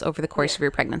 pounds over the course of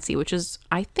your pregnancy, which is,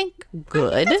 I think,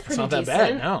 good. It's not that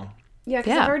bad, no. Yeah,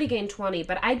 because Yeah. I've already gained 20,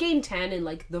 but I gained 10 in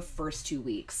like the first 2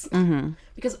 weeks.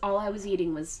 Because all I was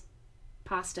eating was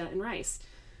pasta and rice.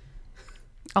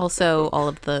 Also, all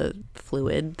of the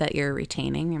fluid that you're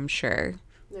retaining, I'm sure.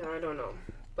 No, I don't know.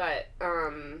 But,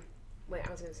 wait,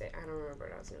 I was going to say, I don't remember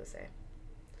what I was going to say.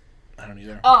 I don't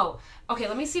either. Oh, okay,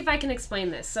 let me see if I can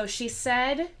explain this. So she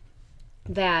said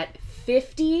that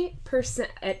 50%,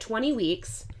 at 20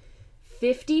 weeks,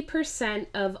 50%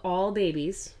 of all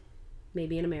babies,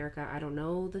 maybe in America, I don't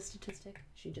know the statistic.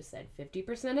 She just said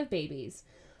 50% of babies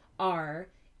are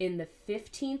in the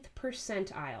 15th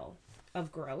percentile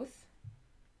of growth,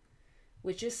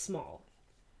 which is small.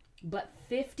 But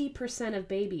 50% of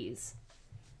babies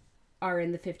are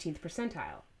in the 15th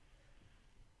percentile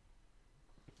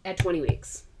at 20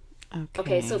 weeks.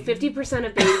 Okay, so 50%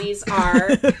 of babies are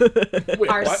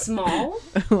what? small.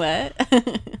 What?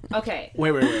 Wait. Okay.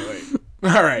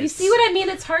 All right. You see what I mean?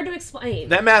 It's hard to explain.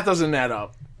 That math doesn't add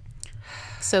up.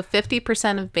 So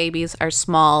 50% of babies are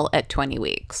small at 20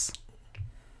 weeks.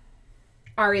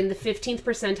 Are in the 15th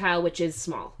percentile, which is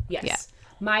small. Yes. Yeah.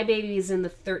 My baby is in the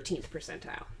 13th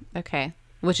percentile. Okay.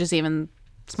 Which is even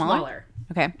smaller? Smaller.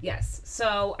 Okay. Yes.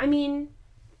 So, I mean,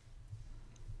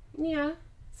 yeah,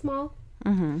 small.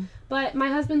 Mm-hmm. But my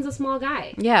husband's a small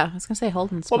guy. Yeah, I was going to say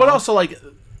Holden's small. Well, but also, like,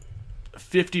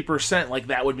 50%, like,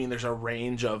 that would mean there's a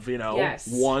range of, Yes.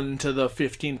 1 to the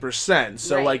 15%.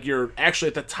 So, Right. like, you're actually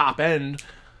at the top end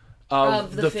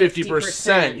of the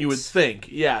 50%, you would think.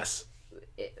 Yes.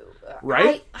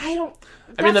 Right? I don't...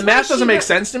 I mean, the that's why math doesn't she make re-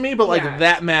 sense to me, but, like, Yeah.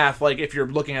 that math, like, if you're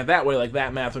looking at it that way, like,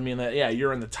 that math would mean that, yeah,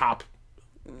 you're in the top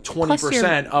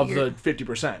 20% of the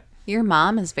 50%. Your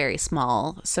mom is very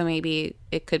small, so maybe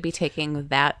it could be taking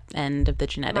that end of the My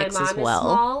genetics mom as well. is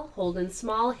small, Holden's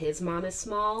small, his mom is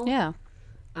small. Yeah.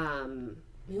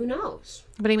 Who knows?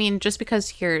 But I mean, just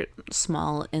because you're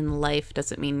small in life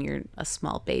doesn't mean you're a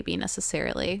small baby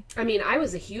necessarily. I mean, I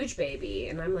was a huge baby,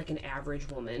 and I'm like an average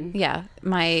woman. Yeah.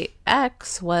 My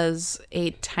ex was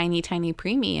a tiny, tiny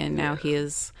preemie, and now he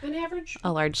is An average...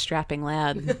 a large strapping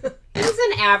lad. He's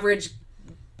an average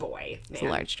boy, He's a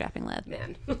man. large strapping lad.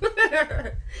 Man.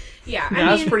 yeah, Yeah, I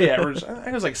that's mean, pretty average. I think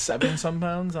it was like 7-some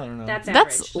pounds. I don't know. that's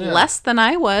That's average. less than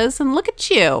I was, and look at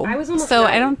you. I was almost so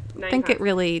I 9 don't think it pounds.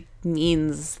 really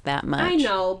means that much. I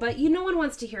know, but no one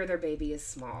wants to hear their baby is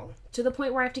small. To the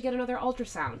point where I have to get another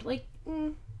ultrasound. Like,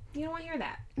 you don't want to hear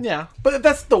that. Yeah, but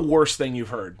that's the worst thing you've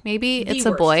heard. Maybe it's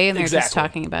The a boy and they're just Exactly.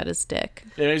 talking about his dick.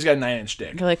 Yeah, he's got a 9-inch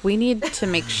dick. They're like, we need to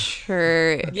make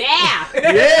sure. Yeah!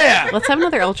 Yeah! Let's have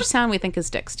another ultrasound. We think his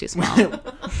dick's too small.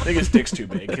 I think his dick's too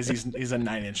big because he's a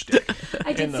 9-inch dick.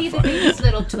 I did the see the fuck? baby's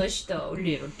little tush, though.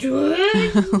 Little tush.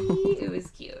 It was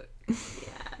cute.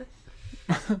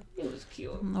 Yeah. It was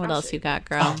cute. What else you got,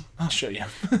 girl? I'll show you.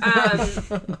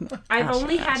 I've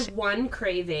only had one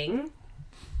craving.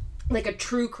 Like a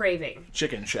true craving.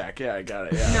 Chicken Shack. Yeah, I got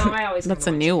it. Yeah. No, I always That's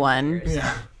a kinda new want one. chicken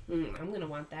fingers. Yeah. I'm gonna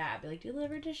want that. Be like,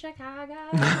 delivered to Chicago.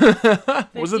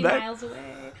 Was 50 it that? miles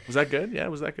away. Was that good? Yeah,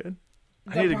 was that good?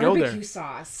 I The need to go there. barbecue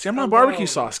sauce. See, I'm not a barbecue alone.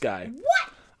 sauce guy.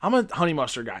 What? I'm a honey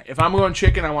mustard guy. If I'm going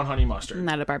chicken, I want honey mustard. I'm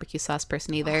not a barbecue sauce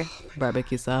person either.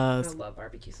 Barbecue I sauce. love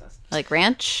barbecue sauce. Like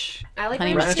ranch? I like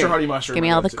Honey ranch Ranch too. or honey mustard? Give me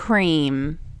my all the go-to.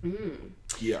 cream.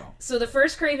 Yeah. So the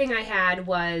first craving I had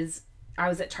was I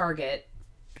was at Target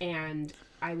and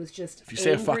I was just If you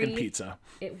say a angry. fucking pizza.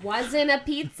 It wasn't a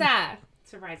pizza,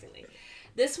 surprisingly.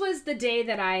 This was the day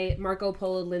that I Marco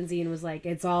Polo'd Lindsay and was like,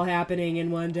 it's all happening in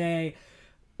one day.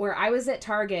 Where I was at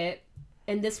Target,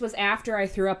 and this was after I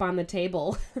threw up on the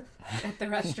table at the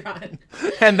restaurant.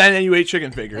 And then you ate chicken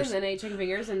And fingers. then I ate chicken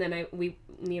fingers, and then me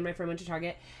and my friend went to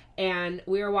Target, and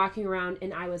we were walking around,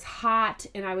 and I was hot,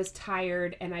 and I was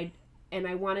tired, and I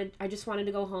just wanted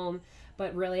to go home,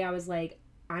 but really I was like,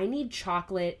 I need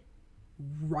chocolate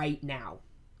right now.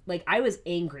 Like, I was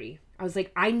angry. I was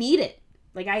like, I need it.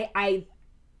 Like, I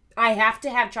have to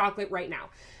have chocolate right now.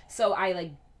 So I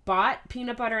like bought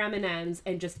peanut butter M&Ms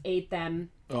and just ate them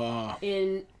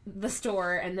in the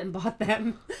store and then bought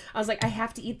them. I was like, I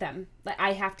have to eat them. Like,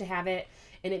 I have to have it.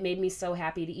 And it made me so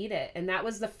happy to eat it. And that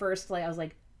was the first, like, I was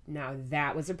like, now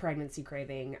that was a pregnancy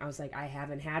craving. I was like, I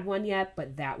haven't had one yet,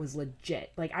 but that was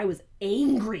legit. Like, I was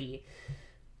angry.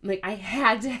 Like, I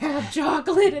had to have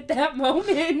chocolate at that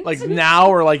moment. Like now,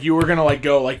 or like you were gonna like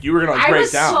go, like you were gonna like I break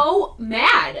was down. so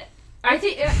mad. I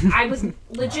think I was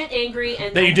legit angry,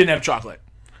 and That you didn't have chocolate.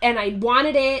 and I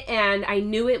wanted it, and I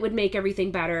knew it would make everything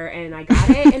better, and I got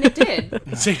it, and it did.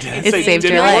 It saved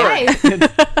your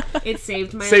life. It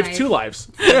saved my Saved life. 2 lives.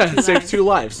 Yeah, saved 2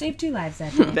 lives. Saved 2 lives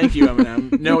that day. Thank you, M&M.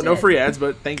 No free ads,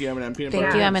 but thank you, M&M. Peanut Thank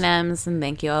butter. you, M&Ms, and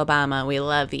thank you, Obama. We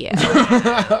love you.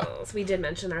 So we did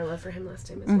mention our love for him last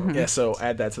time as well. Yeah, so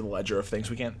add that to the ledger of things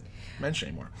we can't mention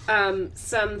anymore.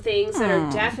 Some things that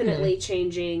are definitely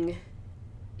changing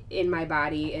in my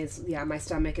body is, my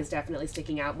stomach is definitely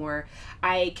sticking out more.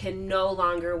 I can no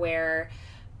longer wear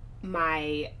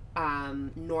my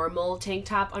normal tank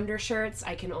top undershirts.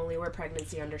 I can only wear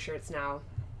pregnancy undershirts now.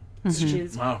 Which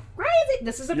is Wow. crazy.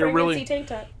 This is a You're pregnancy really- tank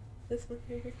top. This one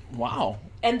right here. Wow.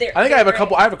 And they're, I think I have a they're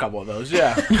couple. I have a couple of those.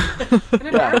 Yeah.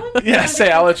 great. Yeah. Yeah.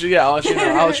 Say I'll let you. Yeah. I'll let you know.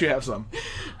 I'll let you have some.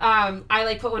 I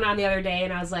like put one on the other day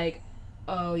and I was like,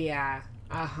 oh yeah,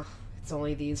 it's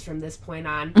only these from this point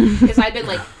on, because I've been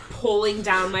like pulling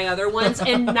down my other ones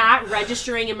and not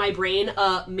registering in my brain,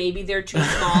 maybe they're too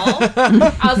small.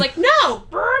 I was like, no.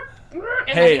 And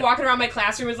Hey. then walking around my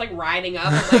classroom is like riding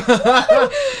up. I'm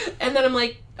like, and then I'm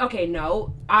like, okay,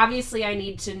 no, obviously I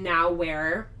need to now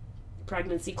wear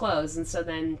pregnancy clothes. And so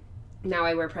then now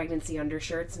I wear pregnancy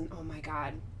undershirts and oh my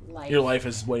God. Life. Your life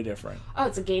is way different. Oh,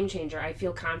 it's a game changer. I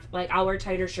feel like I'll wear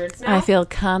tighter shirts now. I feel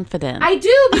confident. I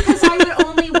do, because I would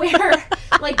only wear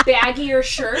like baggier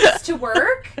shirts to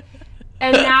work.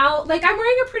 And now, like, I'm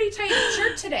wearing a pretty tight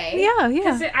shirt today. Yeah.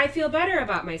 Because I feel better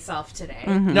about myself today.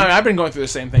 No, I've been going through the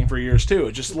same thing for years too.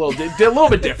 It's just a little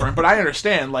bit different, but I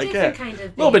understand. Like, Different yeah, kind of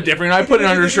a little bit thing. different. I put an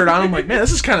undershirt on. I'm like, man,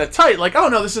 this is kind of tight. Like, oh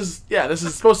no, this is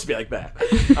supposed to be like that.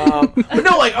 But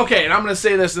no, like, okay, and I'm gonna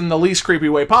say this in the least creepy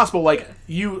way possible. Like,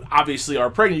 you obviously are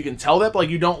pregnant. You can tell that, but like,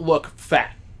 you don't look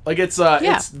fat. Like, it's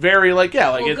very like, yeah,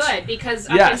 like Well, it's good, because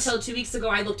Yes. up until 2 weeks ago,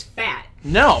 I looked fat.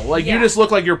 no, like you Yeah. just look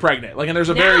like you're pregnant. Like, and there's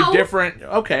a very Now, different.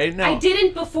 Okay, no, I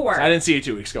didn't before. I didn't see you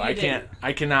 2 weeks ago. I didn't.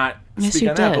 cannot Yes, speak you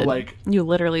on did. that. But like, You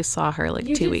literally saw her like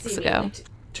You 2 did weeks see me, ago. like,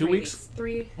 2 weeks.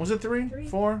 3, Was it 3?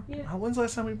 4? Yeah. When's the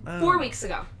last time we? 4 weeks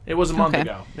ago. It was a month Okay.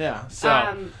 ago. Yeah. So,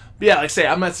 Um, but yeah, like I say,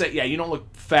 I'm not saying, yeah, you don't look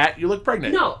fat. You look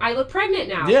pregnant. No, I look pregnant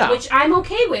now, Yeah. which I'm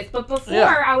okay with. But before,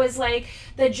 Yeah. I was like,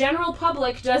 the general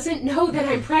public doesn't know that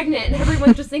I'm pregnant, and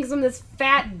everyone just thinks I'm this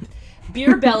fat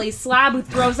beer belly slob who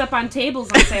throws up on tables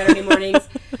on Saturday mornings.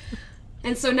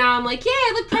 And so now I'm like, yeah,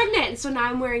 I look pregnant. And so now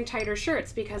I'm wearing tighter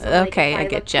shirts because I'm Okay, like, I if I look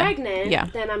get ya. pregnant, Yeah.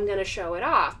 then I'm going to show it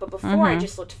off. But before, I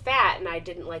just looked fat, and I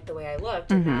didn't like the way I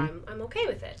looked, and now I'm okay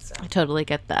with it. So I totally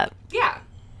get that.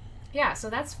 yeah, so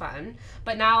that's fun.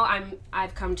 But now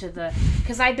I've come to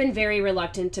because I've been very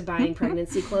reluctant to buying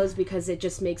pregnancy clothes because it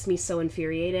just makes me so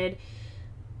infuriated.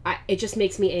 It just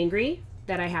makes me angry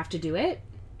that I have to do it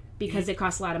because it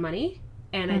costs a lot of money,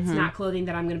 and it's not clothing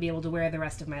that I'm going to be able to wear the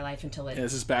rest of my life until it Yeah,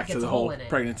 this is back to gets the a hole whole in it.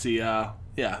 pregnancy. Yeah,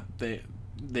 they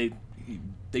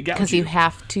got Because you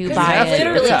have to you buy have it. to.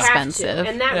 literally It's Yeah. have expensive.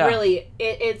 to, and that Yeah. really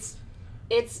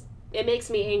it makes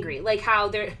me angry. Like how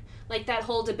there, like that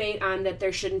whole debate on that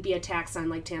there shouldn't be a tax on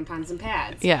like tampons and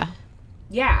pads. Yeah.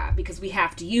 Yeah, because we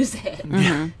have to use it.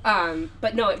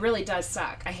 But no, it really does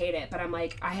suck. I hate it. But I'm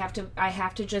like, I have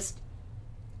to just,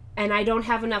 and I don't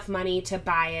have enough money to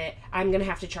buy it. I'm gonna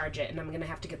have to charge it, and I'm gonna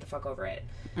have to get the fuck over it.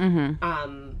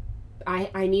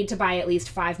 I need to buy at least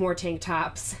 5 more tank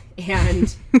tops,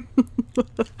 and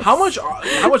How much are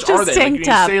they? tank like,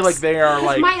 tops. You say like they are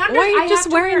like my under. Why are you I just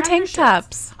have to wearing wear tank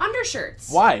undershirts. tops?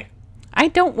 Undershirts. why? I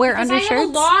don't wear Because I have a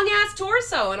undershirts. long ass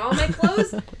torso, and all my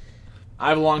clothes. I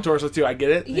have a long torso too. I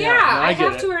get it. Yeah, no, I get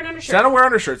have it. to wear an undershirt. See, I don't wear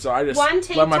undershirts, so I just One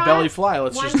tank let my top, belly fly.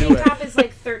 Let's one just do tank it. top is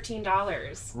like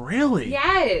 $13. Really?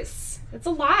 Yes, it's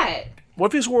a lot.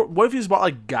 What if he's bought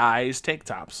like guys tank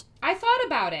tops? I thought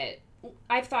about it.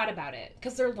 I've thought about it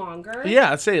because they're longer.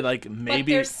 Yeah, I'd say like but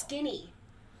maybe. they're skinny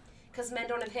because men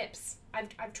don't have hips. I've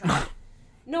tried.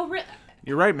 No,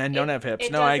 You're right, men don't have hips.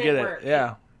 it No, I doesn't get work. it.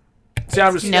 Yeah. See,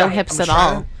 I'm just No I'm hips just at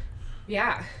trying all. to-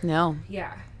 yeah, No.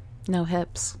 yeah. No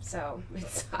hips. So it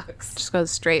sucks. Just goes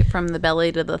straight from the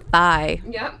belly to the thigh.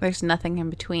 Yep. There's nothing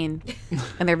in between.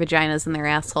 And their vaginas and their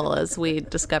asshole, as we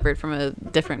discovered from a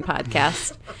different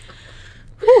podcast.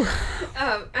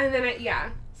 And then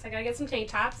so I gotta get some tank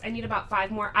tops. I need about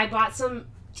 5 more. I bought some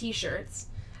t-shirts.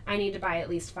 I need to buy at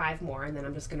least 5 more, and then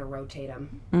I'm just gonna rotate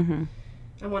them. Mm-hmm.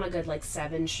 I want a good like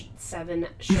 7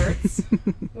 shirts.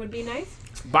 Would be nice.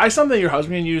 Buy something your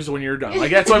husband can use when you're done.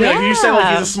 Like that's what I mean. Like, you say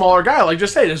like he's a smaller guy. Like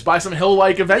just just buy some he'll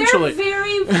like eventually. They're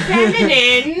very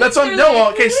feminine. That's what. They're No,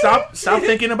 like- okay. Stop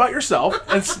thinking about yourself.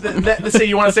 And let's say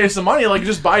you want to save some money. Like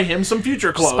just buy him some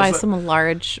future clothes. Buy some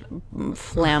large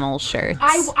flannel shirts.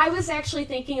 I was actually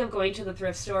thinking of going to the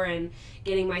thrift store and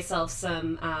getting myself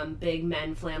some big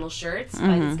men flannel shirts, but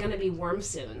it's going to be warm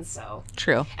soon. So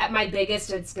True. at my biggest,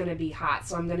 it's going to be hot.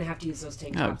 So I'm going to have to use those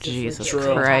tank Oh, tops. It's Jesus legit tank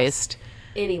tops. Christ.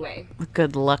 Anyway,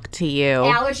 Good luck to you.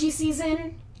 allergy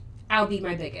season. I'll be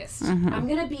my biggest. I'm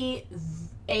going to be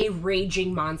a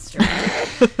raging monster.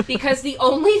 Because the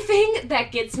only thing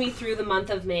that gets me through the month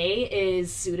of May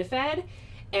is Sudafed,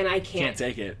 and I Can't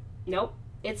take it. Nope.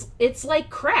 It's like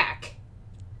crack.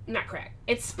 Not crack.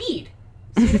 It's speed.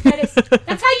 Sudafed is...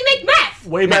 That's how you make meth!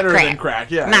 Way better crack. than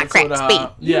crack. Yeah. Not that's crack, speed.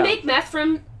 You make meth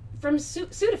from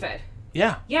Sudafed.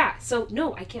 Yeah. Yeah, so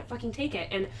no, I can't fucking take it.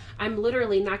 And I'm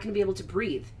literally not going to be able to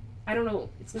breathe. I don't know.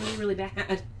 It's going to be really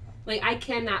bad. Like, I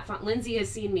cannot... Lindsay has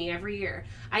seen me every year.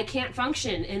 I can't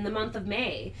function in the month of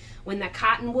May. When that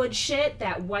cottonwood shit,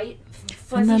 that white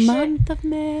fuzzy In the shit... month of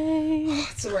May.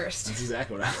 It's the worst. That's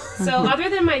exactly what I... So other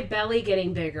than my belly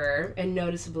getting bigger, and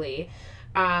noticeably,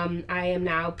 I am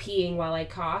now peeing while I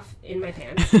cough in my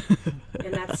pants.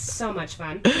 And that's so much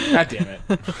fun. God damn it.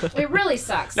 It really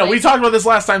sucks. No, Like, we talked about this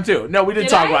last time, too. No, we did Did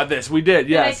talk I? about this. We did,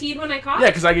 yes. Did I pee when I cough? Yeah,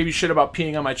 because I gave you shit about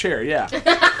peeing on my chair, yeah.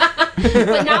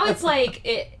 But now it's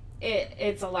like...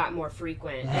 It's a lot more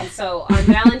frequent. And so on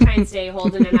Valentine's Day,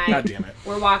 Holden and I God damn it.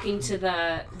 were walking to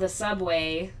the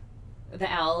subway, the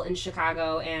L in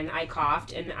Chicago, and I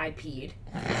coughed and I peed.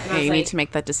 And I Yeah, was you like, need to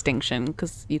make that distinction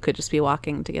because you could just be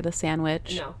walking to get a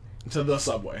sandwich. no. To the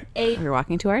subway. We're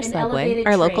walking to our An subway, elevated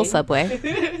our local train. subway.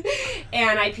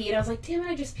 And I peed. I was like, damn it,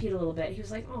 I just peed a little bit. He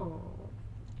was like, oh.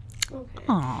 Okay.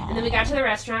 Aww. And then we got to the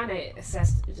restaurant. I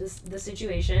assessed the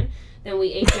situation. Then we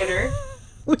ate dinner.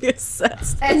 We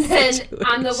assessed. And then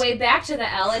on the way back to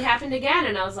the L, it happened again.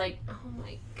 And I was like, oh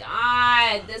my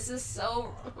God, this is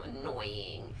so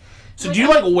annoying. So do you,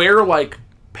 like, wear, like,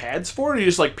 pads for it, or you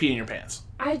just, like, pee in your pants?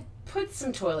 I put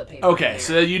some toilet paper. Okay, in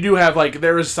so there. you do have, like,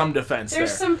 there is some defense There's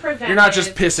there. some preventive. You're not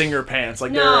just pissing your pants.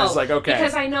 Like, No, there is, like, okay.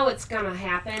 because I know it's gonna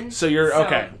happen. So you're,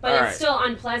 okay, But all it's still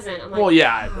unpleasant. I'm like, Well,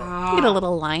 yeah. Get a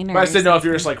little liner. But I said, no, if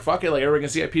you're just like, fuck it, like, everyone can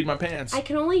see I peed my pants. I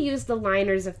can only use the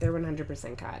liners if they're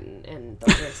 100% cotton, and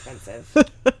those are expensive.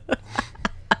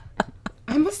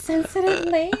 I'm a sensitive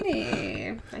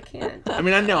lady. I can't. I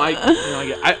mean, I know,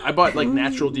 I bought, like,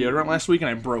 natural deodorant last week, and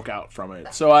I broke out from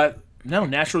it. So,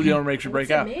 natural deodorant makes you break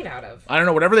What's out. it made out of? I don't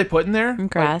know, whatever they put in there.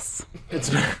 Grass.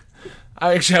 It's.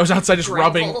 I was outside just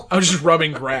Gravel. I was just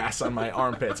rubbing grass on my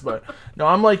armpits, but no,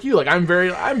 I'm like you. Like I'm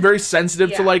very sensitive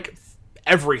to Yeah. like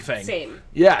everything. Same.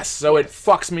 Yes, so it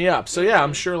fucks me up. So yeah,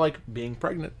 I'm sure like being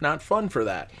pregnant not fun for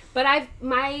that. But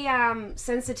my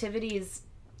sensitivities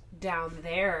down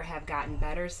there have gotten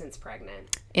better since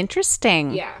pregnant.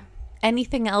 Interesting. Yeah.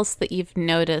 Anything else that you've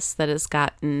noticed that has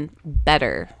gotten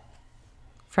better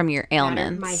from your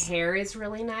ailments? My hair is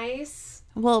really nice.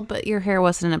 Well, but your hair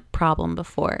wasn't a problem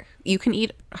before. You can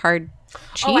eat hard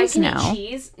cheese Oh, I can now. eat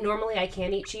cheese. Normally I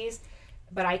can't eat cheese,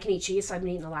 but I can eat cheese, so I've been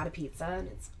eating a lot of pizza, and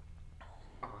it's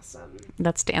awesome.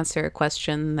 That's to answer a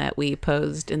question that we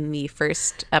posed in the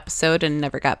first episode and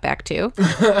never got back to.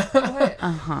 What?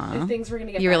 If things were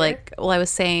gonna get You were better? like, well, I was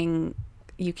saying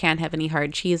you can't have any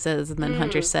hard cheeses. And then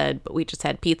Hunter said, but we just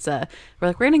had pizza. We're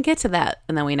like, we're going to get to that.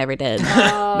 And then we never did.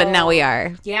 But now we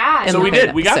are. yeah. In So the we third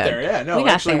did. We got episode. there. Yeah. No, We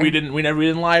got actually, there. we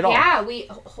didn't lie at all. Yeah,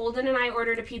 Holden and I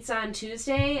ordered a pizza on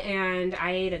Tuesday, and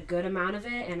I ate a good amount of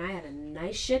it, and I had a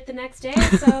nice shit the next day.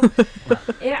 So,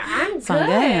 yeah, I'm Sound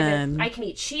good. good. I can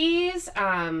eat cheese.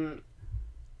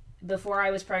 Before I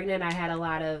was pregnant, I had a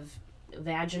lot of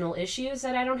vaginal issues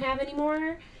that I don't have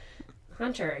anymore.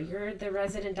 Hunter, you're the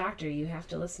resident doctor. You have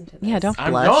to listen to this. Yeah, don't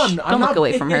I'm blush. I'm don't not, look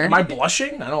away from her. Am I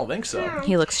blushing? I don't think so.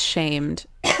 He looks shamed.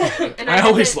 And I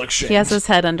always haven't- look shit. He has his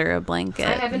head under a blanket.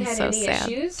 I haven't He's had so any sad.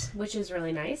 issues, which is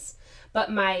really nice.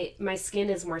 But my skin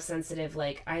is more sensitive.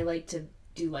 Like, I like to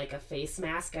do like a face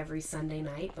mask every Sunday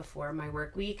night before my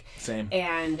work week. Same.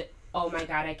 And oh my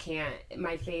God, I can't.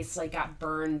 My face like got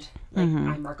burned. Like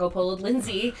I Marco Polo'd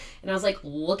Lindsay, and I was like,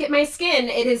 look at my skin.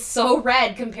 It is so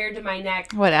red compared to my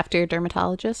neck. What, after your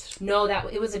dermatologist? No,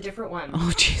 it was a different one.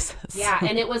 Oh, Jesus. Yeah,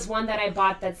 and it was one that I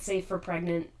bought that's safe for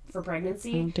pregnancy.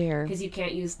 Oh, dear. Because you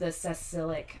can't use the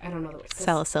salicylic. I don't know the word.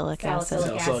 Salicylic acid.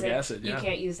 Salicylic acid, yeah. You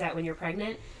can't use that when you're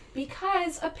pregnant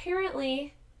because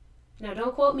apparently, now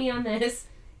don't quote me on this.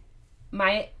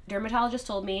 My dermatologist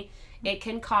told me it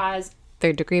can cause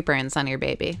Third-degree burns on your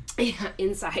baby.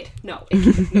 inside. No,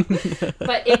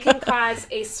 but it can cause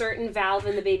a certain valve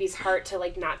in the baby's heart to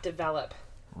like not develop.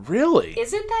 Really?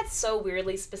 Isn't that so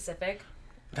weirdly specific?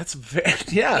 That's very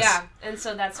yes. Yeah, and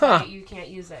so that's why you can't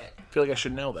use it. I feel like I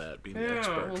should know that. Being the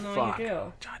expert. well, no, you Fuck. do.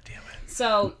 God damn it.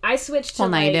 So I switched to Well,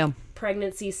 now you like do.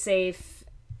 pregnancy safe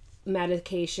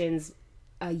medications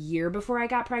a year before I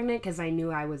got pregnant because I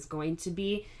knew I was going to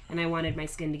be, and I wanted my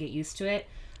skin to get used to it.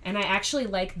 And I actually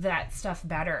like that stuff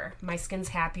better. My skin's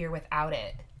happier without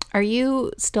it. Are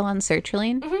you still on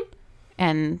sertraline? Mm-hmm.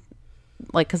 And,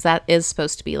 like, because that is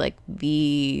supposed to be, like,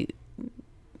 the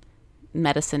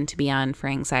medicine to be on for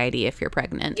anxiety if you're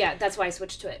pregnant. Yeah, that's why I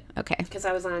switched to it. Okay. Because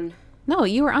I was on... No,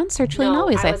 you were on sertraline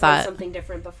always, I I was thought. on something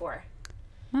different before.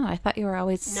 No, I thought you were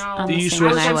always No. on Did the you same switch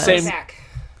one I the was. same- Prozac.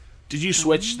 Did you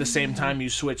switch the same time you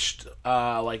switched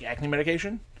like acne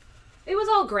medication? It was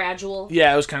all gradual.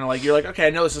 Yeah, it was kind of like you're like, okay, I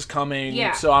know this is coming,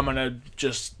 Yeah. so I'm gonna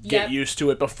just get Yep. used to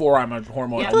it before I'm a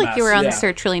hormonal Yeah. I feel like you were on mess.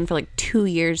 sertraline for like 2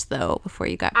 years though before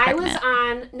you got I pregnant. was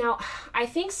on... Now, I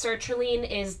think sertraline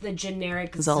is the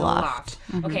generic Zoloft.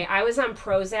 Zoloft. Okay, I was on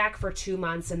Prozac for 2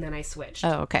 months and then I switched.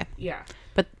 Oh, okay. Yeah.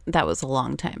 But that was a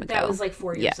long time ago. That was like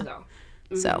 4 years Yeah. ago.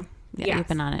 So, yeah, Yes. you've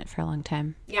been on it for a long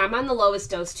time. Yeah, I'm on the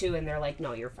lowest dose too, and they're like,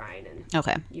 no, you're fine. And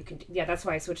Okay. you can... Yeah, that's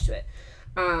why I switched to it.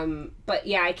 But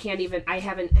yeah, I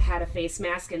haven't had a face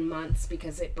mask in months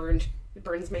because it burns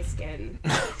my skin.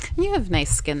 You have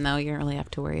nice skin though. You don't really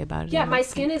have to worry about it. Yeah, my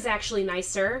skin is actually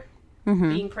nicer.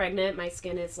 Being pregnant, my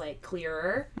skin is like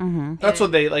clearer. That's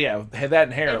what they like. Yeah, had that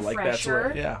in hair. And Like that's fresher.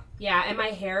 what. Yeah. Yeah, and my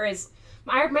hair is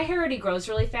my hair already grows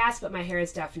really fast, but my hair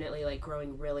is definitely like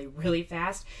growing really, really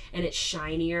fast, and it's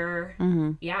shinier.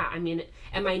 Yeah, I mean,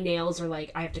 and my nails are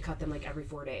like I have to cut them like every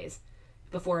 4 days.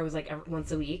 Before it was like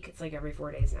once a week. It's like every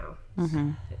 4 days now.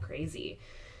 Crazy.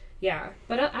 Yeah,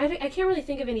 but I can't really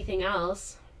think of anything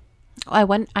else.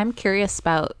 I'm curious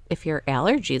about if your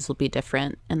allergies will be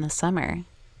different in the summer.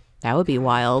 That would be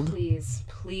wild. Please.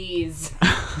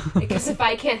 Because if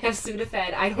I can't have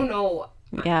Sudafed, I don't know.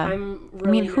 Yeah. I'm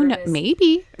really who knows? nervous.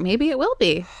 Maybe it will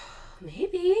be.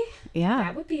 Maybe. Yeah.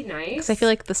 That would be nice. Because I feel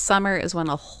like the summer is when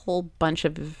a whole bunch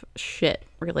of shit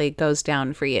really goes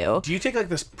down for you. Do you take like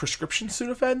this prescription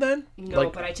Sudafed then? No,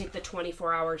 Like, but I take the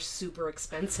 24-hour super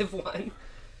expensive one.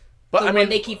 but The I one mean,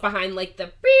 they keep behind like the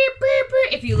beep, beep,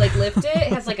 beep. If you like lift it,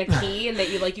 it has like a key and that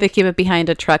you like... They keep it behind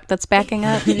a truck that's backing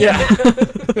up. yeah.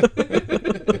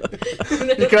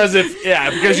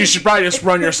 because you should probably just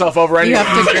run yourself over anyway. You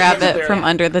have to grab it from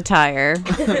under the tire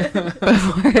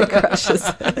before it crushes.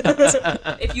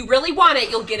 If you really want it,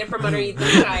 you'll get it from underneath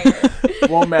the tire.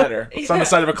 Won't matter. It's on the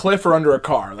side of a cliff or under a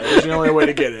car. That's the only way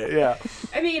to get it. Yeah.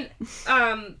 I mean,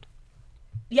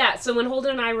 yeah, so when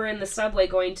Holden and I were in the subway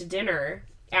going to dinner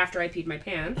after I peed my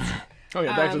pants, Oh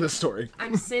yeah. Back to this story.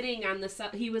 I'm sitting on the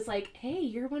he was like, hey,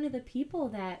 you're one of the people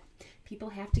that people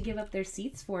have to give up their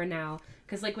seats for now.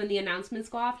 Because, like, when the announcements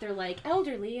go off, they're like,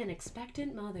 elderly and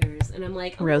expectant mothers. And I'm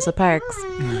like, oh Rosa my Parks.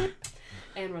 God.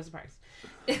 And Rosa Parks.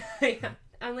 Yeah.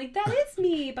 I'm like, that is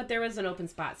me. But there was an open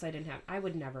spot, so I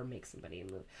would never make somebody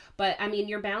move. But, I mean,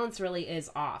 your balance really is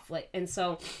off. Like, and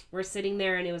so we're sitting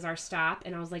there, and it was our stop,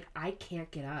 and I was like, I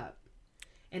can't get up.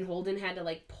 And Holden had to,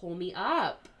 like, pull me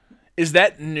up. Is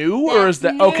that new or is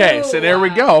that New. okay? So there we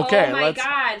go. Okay, Oh my let's.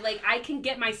 God! Like I can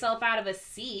get myself out of a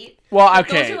seat. Well, Like,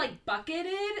 okay. those are like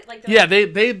bucketed. Like they're Yeah,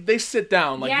 like, they sit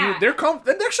down like Yeah. they're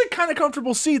actually kind of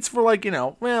comfortable seats for like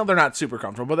well they're not super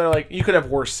comfortable but they're like you could have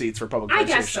worse seats for public I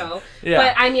transportation. guess so. Yeah.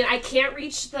 But I mean, I can't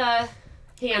reach the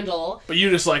handle. But we're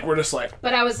just like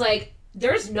But I was like,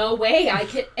 there's no way I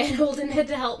could. And Holden had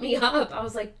to help me up. I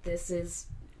was like, this is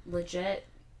legit.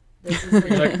 This is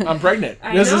legit. like I'm pregnant.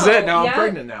 I This is know, it. Now yeah. I'm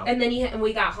pregnant now. And then and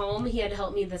we got home. He had to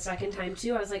help me the second time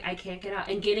too. I was like, I can't get out.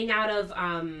 And getting out of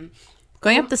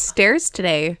Going up the stairs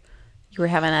today, you were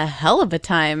having a hell of a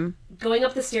time. going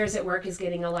up the stairs at work is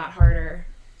getting a lot harder.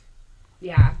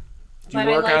 Yeah. Do you But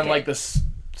I work like on it. like the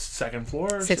second floor?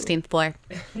 Or 16th floor.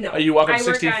 No. Oh, you walk up I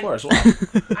work 16th on- floor as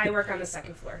well. I work on the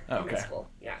second floor in Okay. my school.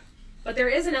 Yeah. But there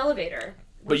is an elevator.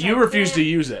 But which you I refuse can't- to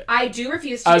use it. I do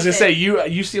refuse to I was gonna use say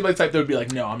it. you seem like the type that would be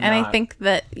like no I'm And not. I think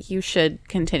that you should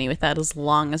continue with that as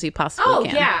long as you possibly Oh,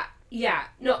 can. yeah. Yeah.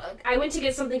 No, I went to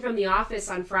get something from the office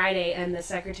on Friday, and the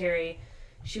secretary,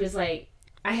 she was like,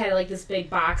 I had like this big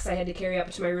box I had to carry up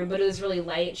to my room, but it was really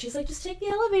light. She's like, just take the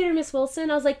elevator, Miss Wilson.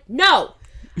 I was like, no.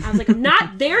 I was like, I'm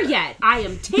not there yet. I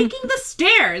am taking the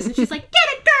stairs. And she's like, get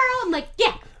it, girl. I'm like,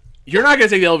 yeah. You're not gonna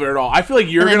take the elevator at all. I feel like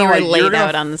you're And then gonna you were like you're laid out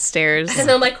gonna on the stairs, And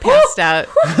I'm like, passed out,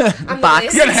 I'm box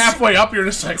like, you get halfway up. You're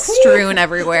just like strewn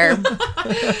everywhere. No,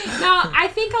 I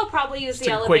think I'll probably use the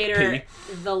Just a quick elevator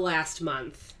the last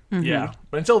month. yeah.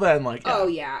 But until then, like yeah. Oh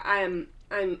yeah, I'm.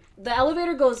 The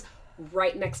elevator goes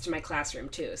right next to my classroom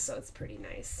too, so it's pretty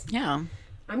nice. Yeah.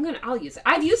 I'll use it.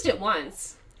 I've used it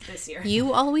once this year.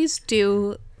 You always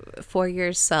do for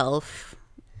yourself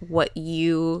what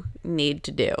you need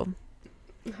to do.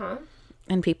 Huh?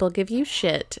 And people give you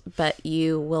shit, but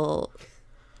you will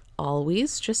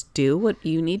always just do what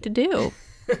you need to do.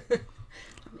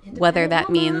 Whether that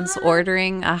means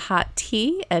ordering a hot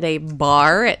tea at a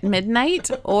bar at midnight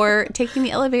or taking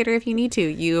the elevator if you need to.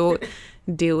 You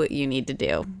do what you need to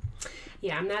do.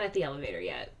 Yeah, I'm not at the elevator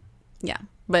yet. Yeah.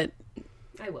 But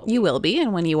I will. you will be,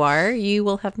 and when you are, you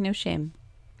will have no shame.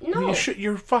 No.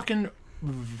 You're fucking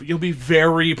you'll be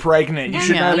very pregnant. You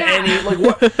shouldn't have Yeah. any, like,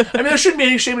 what? I mean, there shouldn't be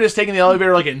any shame in just taking the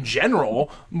elevator, like, in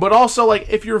general, but also, like,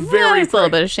 if you're very There's a little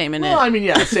bit of shame in well, it. I mean,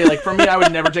 yeah, say, like, for me, I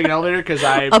would never take an elevator because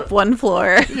Up one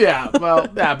floor. yeah, well,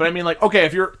 yeah, but I mean, like, okay,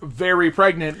 if you're very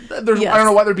pregnant, there's, Yes. I don't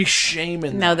know why there'd be shame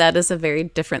in No, that. that is a very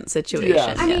different situation.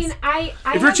 Yeah. I yes. mean, I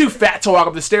If you're too fat to walk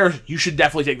up the stairs, you should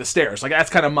definitely take the stairs. Like,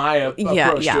 that's kind of my approach yeah.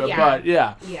 to it, Yeah. but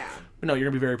yeah. yeah. No, you're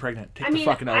gonna be very pregnant. Take I the mean,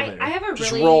 fucking I elevator. have a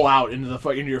Just really- roll out into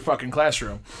into your fucking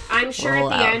classroom. I'm sure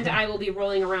Roll at the out. end I will be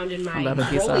rolling around in my That'll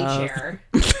be rolly soft. chair.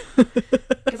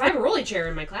 Because I have a rolly chair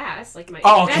in my class, like my.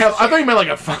 Oh, desk okay. I thought chair. you meant like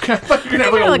a fucking. I thought you were gonna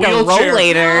have Like like a a wheelchair.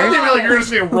 rollator. I thought you meant like you're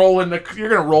just gonna roll into. You're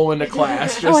gonna roll into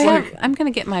class, just I'm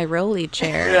gonna get my rolly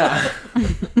chair. yeah.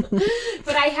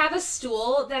 But I have a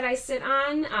stool that I sit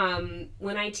on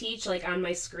when I teach, like on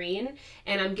my screen,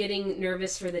 and I'm getting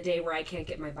nervous for the day where I can't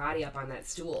get my body up on that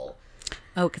stool.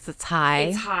 Oh, because it's high.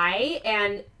 It's high,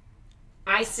 and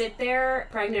I sit there,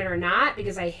 pregnant or not,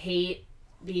 because I hate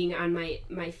being on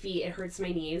my feet. It hurts my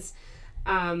knees.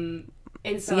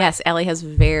 And so Yes, Allie has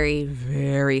very,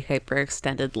 very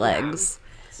hyperextended legs.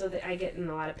 so that I get in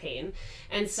a lot of pain.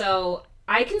 And so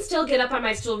I can still get up on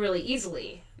my stool really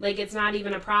easily. Like, it's not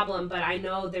even a problem, but I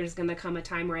know there's going to come a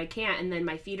time where I can't, and then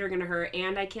my feet are going to hurt,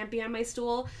 and I can't be on my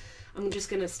stool. I'm just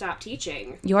going to stop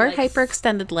teaching. Your Like,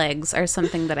 hyperextended legs are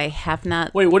something that I have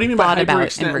not Wait, what do you mean by thought about.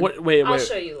 hyperextend? and Wait. I'll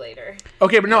show you later.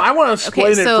 Okay, but no, I want to explain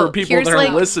Okay, it so for people here's that are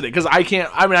like- listening because I can't.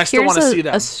 I mean, I still Here's want to see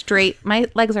them. a straight. My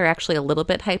legs are actually a little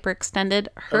bit hyperextended.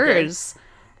 Hers,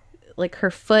 like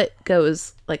her foot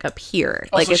goes like up here.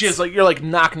 Oh, like so it's she is like you're like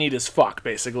knock kneed as fuck,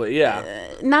 basically. Yeah.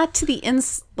 not to the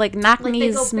like knock they go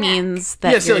knees back. means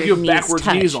that Yeah, see, like you your have knees backwards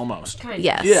touch. knees almost. Kind of.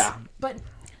 Yes. Yeah. But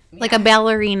Like a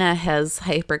ballerina has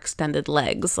hyperextended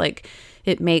legs. Like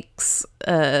it makes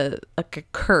like a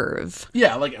curve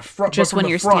Yeah, like a front. Just but from when the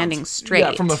you're front. standing straight.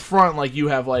 Yeah, from the front, like you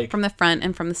have like. from the front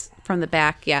and from the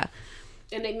back. Yeah.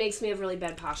 and it makes me have really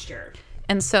bad posture.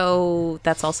 And so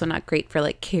that's also not great for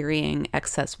like carrying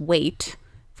excess weight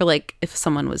for like if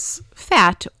someone was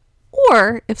fat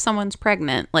or if someone's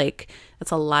pregnant. Like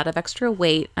it's a lot of extra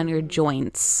weight on your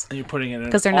joints And you're putting it in an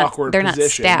because awkward they're not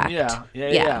position. stacked.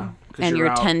 Yeah. 'Cause And you're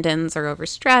your out. tendons are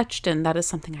overstretched, and that is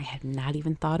something I had not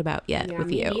even thought about yet Yeah, with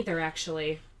me you. neither,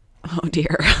 actually. Oh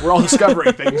dear. We're all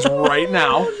discovering things right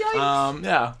now. Oh,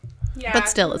 Yeah. Yeah. But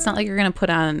still, it's not like you're gonna put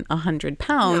on 100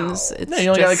 pounds. No. It's No, you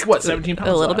only got just like what 17 pounds.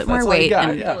 a little left. bit more That's all you weight, got,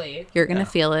 and yeah. Really. you're gonna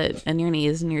feel it in your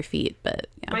knees and your feet. But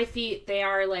yeah. My feet, they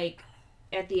are like,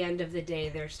 at the end of the day,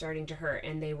 they're starting to hurt,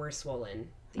 and they were swollen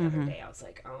the other day. I was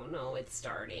like, oh no, it's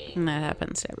starting. And that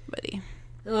happens to everybody.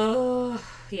 Oh,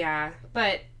 yeah.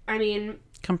 But, I mean,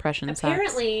 Compression sucks.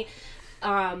 apparently,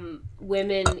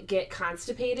 women get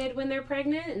constipated when they're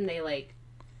pregnant, and they, like,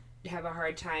 have a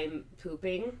hard time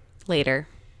pooping. Later.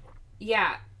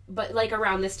 Yeah, but, like,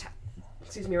 around this time.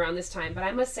 Around this time. But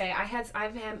I must say, I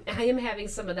am having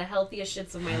some of the healthiest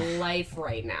shits of my life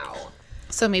right now.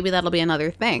 So maybe that'll be another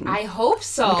thing. I hope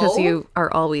so. because you are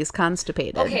always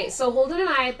constipated. Okay, so Holden and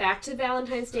I, back to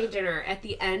Valentine's Day dinner. At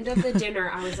the end of the dinner,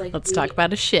 I was like, Let's talk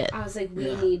about a shit. I was like,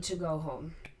 we need to go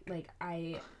home. Like,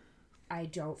 I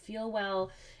don't feel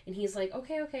well. And he's like,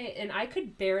 okay. And I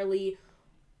could barely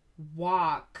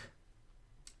walk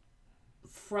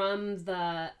from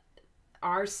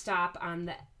our stop on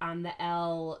the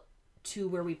L to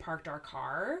where we parked our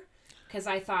car. Because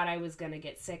I thought I was going to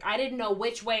get sick. I didn't know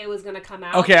which way it was going to come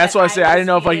out. Okay, that's but what I say. I was didn't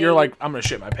know if like you're feeling- like I'm gonna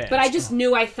shit my pants. But I just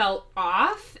knew I felt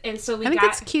off. And so we I think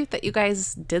got... it's cute that you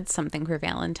guys did something for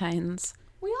Valentine's.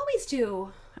 We always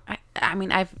do. I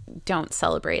mean, I don't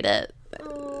celebrate it.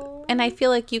 And I feel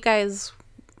like you guys,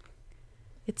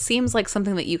 it seems like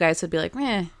something that you guys would be like,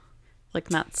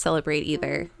 like not celebrate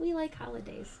either. We like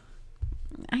holidays.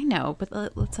 I know, but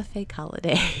it's a fake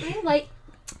holiday.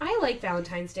 I like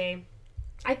Valentine's Day.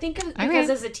 I think because right.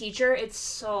 as a teacher, it's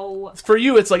so for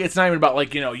you, it's like it's not even about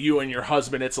like you and your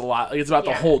husband. It's a lot. Like, it's about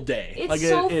the Yeah. whole day. it's like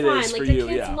so it fun. is Like for the you.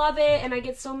 kids Yeah. love it, and I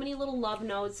get so many little love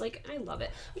notes. Like I love it.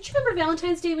 Don't you remember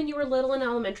Valentine's Day when you were little in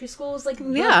elementary school? It was like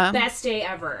Yeah. the best day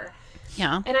ever,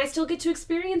 Yeah. and I still get to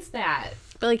experience that.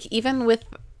 But like even with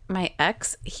my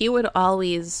ex, he would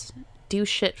always do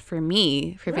shit for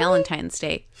me for Valentine's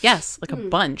Day. Yes, like a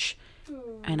bunch.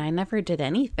 And I never did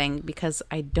anything because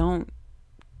I don't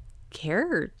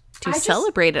care to I just-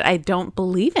 celebrate it. I don't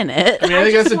believe in it. I mean, I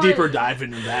think just that's a want- deeper dive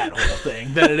into that whole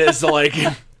thing than it is to like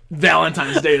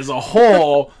Valentine's Day as a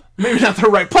whole. Maybe not the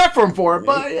right platform for it,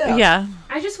 but yeah. Yeah.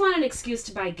 I just want an excuse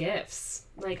to buy gifts.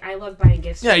 Like I love buying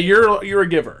gifts. Yeah, for you're a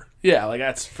giver. Yeah, like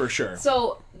that's for sure.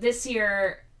 So this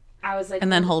year, I was like,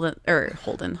 And then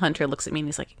Holden Hunter looks at me and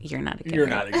he's like, "You're not a giver. You're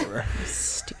not a giver.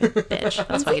 Stupid bitch.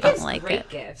 That's why you don't gives like great it."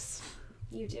 gifts.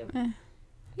 You do.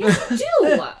 Yes, you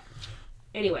do.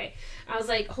 Anyway, I was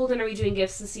like, Holden, are we doing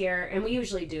gifts this year? And we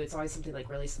usually do. It's always something like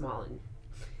really small. And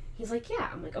he's like, yeah.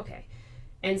 I'm like, okay.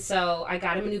 And so I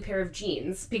got him a new pair of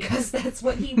jeans because that's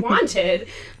what he wanted.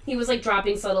 He was like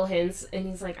dropping subtle hints, and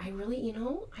he's like, I really need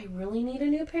a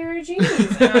new pair of jeans.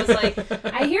 And I was like,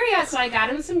 I hear ya. So I got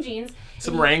him some jeans.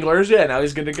 Some Wranglers, yeah, now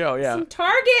he's good to go, yeah. Some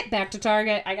Target. Back to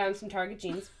Target. I got him some Target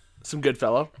jeans. Some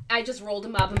Goodfellow. I just rolled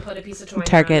him up and put a piece of twine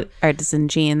Target on. artisan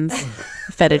jeans,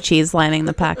 feta cheese lining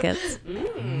the pockets.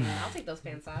 I'll take those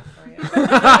pants off for you.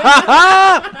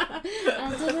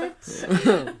 I'll do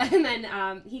it. And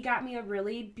then he got me a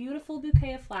really beautiful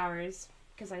bouquet of flowers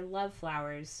because I love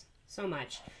flowers so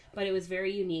much. But it was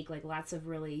very unique, like lots of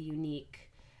really unique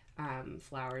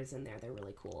flowers in there. They're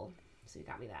really cool. So he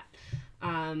got me that.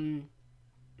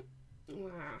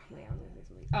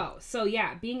 Oh, so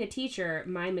yeah, being a teacher,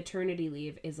 my maternity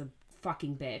leave is a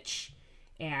fucking bitch.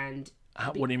 And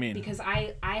what do you mean? Because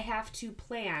I have to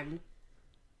plan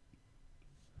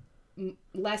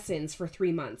lessons for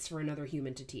 3 months for another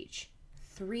human to teach.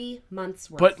 3 months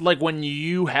worth. But like when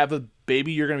you have a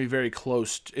baby, you're going to be very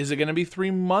close. Is it going to be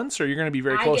 3 months, or you're going to be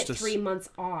very close to? I get 3 months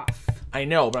off. I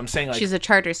know, but I'm saying like she's a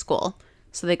charter school,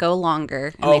 so they go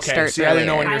longer. And okay, they start see, I didn't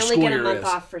know earlier. when your I only school get a year month is.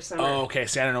 off for summer. Oh, okay.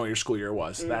 See, I don't know what your school year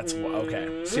was. That's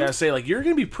okay. See, I was saying like you're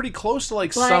going to be pretty close to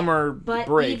like summer but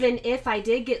break. Even if I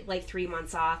did get like 3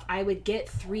 months off, I would get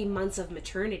 3 months of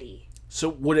maternity. So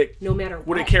would it? No matter what.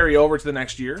 Would it carry over to the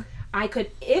next year? I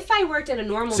could, if I worked at a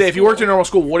normal Say, if you worked in a normal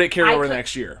school, would it carry over the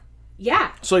next year?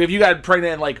 Yeah. So like if you got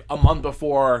pregnant like a month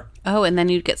before. Oh, and then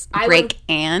you'd get break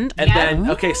and then,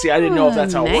 okay, see, I didn't know if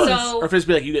that's how it nice. works. Or if it's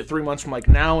be like you get 3 months from like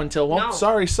now until, well, No.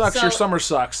 sorry, sucks, So your summer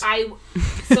sucks.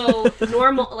 So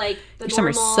normal, like the your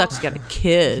summer normal. sucks. You got a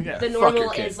kid. Yeah, The fuck your normal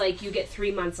kid. is like you get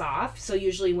 3 months off. So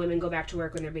usually women go back to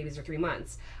work when their babies are 3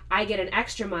 months. I get an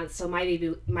extra month, so my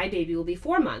baby will be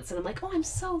 4 months, and I'm like, oh, I'm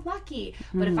so lucky.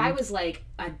 But if I was like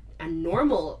a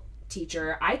normal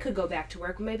teacher, I could go back to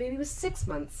work when my baby was 6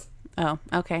 months Oh,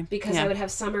 okay. because Yeah. I would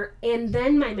have summer and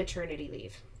then my maternity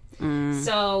leave.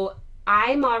 So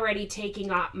I'm already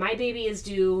taking off. My baby is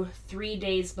due 3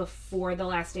 days before the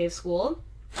last day of school.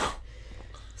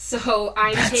 So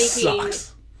I'm taking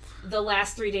sucks. the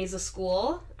last 3 days of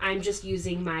school. I'm just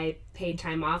using my paid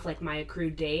time off, like my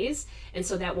accrued days, and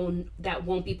so that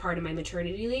won't be part of my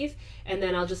maternity leave. And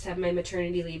then I'll just have my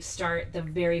maternity leave start the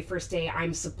very first day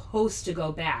I'm supposed to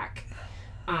go back.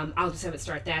 I'll just have it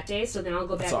start that day. So then I'll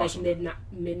go back awesome. like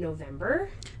mid-November.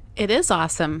 It is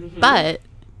awesome, Mm-hmm. but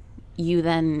you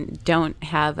then don't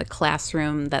have a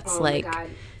classroom that's Oh like my God,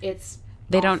 it's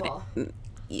they awful. don't.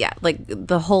 Yeah, like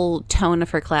the whole tone of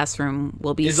her classroom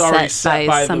will be Is already set set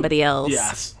by by somebody else.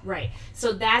 Yes. Right.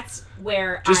 So that's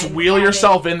where Just I'm wheel having-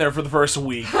 yourself in there for the first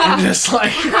week. And just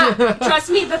like, Trust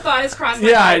me, the thought has crossed my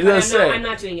Yeah, I mind. but was gonna say. I'm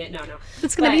not doing it. No.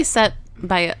 It's going to But- be set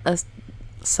by a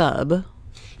sub.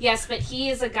 Yes, but he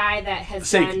is a guy that has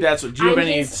Say, done. that's what- do you have I'm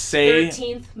any his say-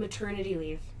 13th maternity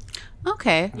leave.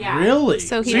 Okay. Yeah. really?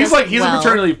 So he he's does like, it he's well. a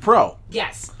maternity leave pro.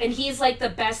 Yes, and he's like the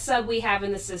best sub we have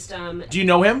in the system. Do you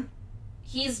know him?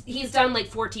 He's done like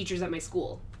 4 teachers at my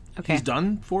school. Okay. He's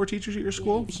done 4 teachers at your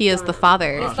school? He is the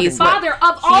father. He's the father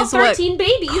of all he's what 13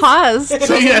 babies. caused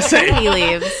So yeah, say, he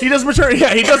leaves. he does maternity.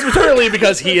 Yeah, he does maternity leave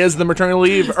because he is the maternity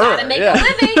leave. Gotta make yeah. a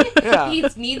living. Yeah. He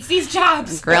needs these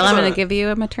jobs. Girl, I'm going to give you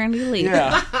a maternity leave.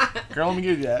 Yeah. Girl, let me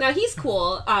give you that. Now he's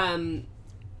cool.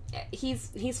 He's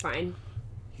fine.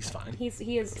 He's fine. He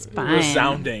is fine.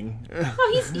 Resounding.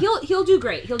 Oh, he'll do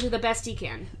great. He'll do the best he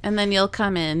can. And then you'll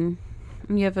come in.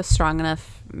 And you have a strong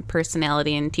enough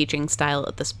personality and teaching style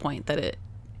at this point that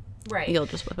Right. you'll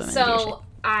just whip him into your shape. So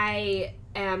I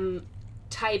am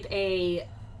type A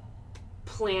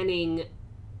planning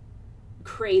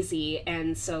crazy,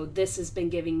 and so this has been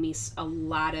giving me a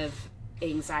lot of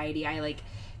anxiety. I like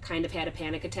kind of had a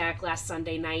panic attack last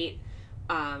Sunday night,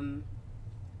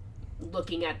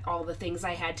 looking at all the things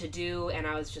I had to do, and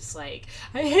I was just like,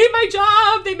 I hate my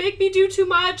job, they make me do too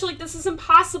much, like this is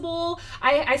impossible.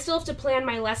 I still have to plan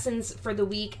my lessons for the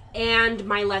week and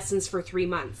my lessons for 3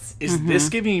 months. Is this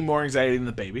giving you more anxiety than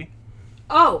the baby?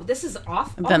 Oh, this is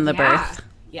awful. Than the birth.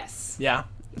 Yes. Yeah.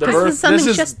 The This is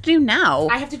something she has to do now.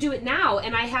 I have to do it now,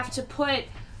 and I have to put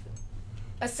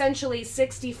essentially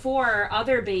 64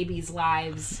 other babies'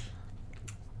 lives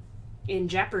in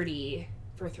jeopardy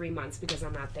for 3 months because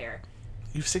I'm not there.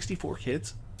 You have 64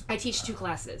 kids? I teach 2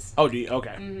 classes. Oh, do you?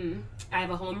 Okay. I have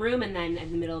a homeroom, and then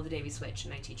in the middle of the day we switch,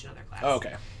 and I teach another class. Oh,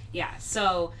 okay. Yeah,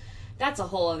 so that's a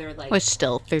whole other, like, Which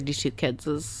still, 32 kids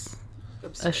is a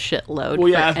absurd. shitload. Well,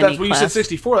 yeah, for that's any when you said class.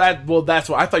 64. That's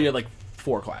what I thought you had like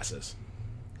 4 classes.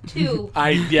 2.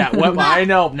 I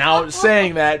know. Now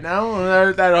saying that,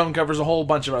 now that uncovers a whole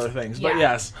bunch of other things. But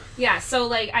yes. Yeah, so,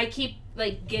 like, I keep,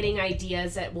 like, getting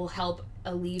ideas that will help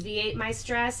alleviate my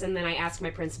stress, and then I ask my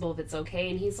principal if it's okay,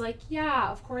 and he's like, yeah,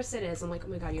 of course it is. I'm like, oh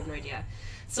my god, you have no idea.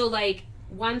 So, like,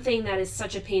 one thing that is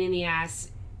such a pain in the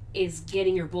ass is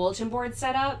getting your bulletin board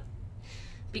set up,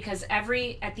 because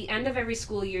at the end of every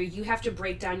school year, you have to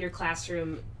break down your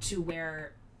classroom to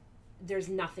where there's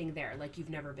nothing there, like you've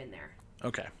never been there.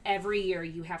 Okay. Every year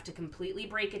you have to completely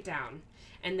break it down,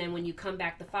 and then when you come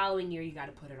back the following year, you got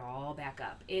to put it all back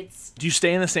up. Do you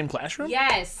stay in the same classroom?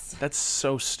 Yes. That's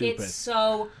so stupid. It's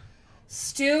so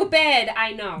stupid.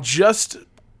 I know.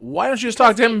 Why don't you just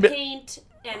talk to him? They paint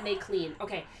and they clean.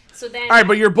 Okay, so then. All right,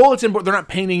 but your bulletin board—they're not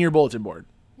painting your bulletin board.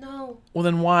 No. Well,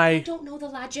 then why? I don't know the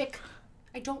logic.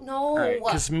 I don't know.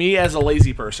 Because me, as a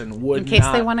lazy person, would in case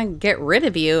they want to get rid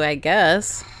of you, I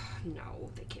guess. No,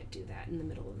 they can't do that in the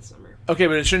middle of the summer. Okay,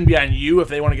 but it shouldn't be on you if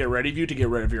they want to get rid of you to get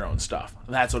rid of your own stuff.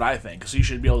 That's what I think. So you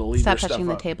should be able to leave Stop your stuff touching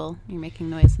the up. table. You're making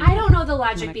noise. I don't know the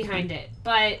logic behind it.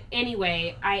 But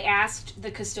anyway, I asked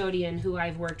the custodian who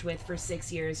I've worked with for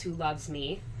 6 years who loves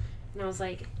me. And I was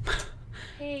like,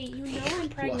 hey, you know I'm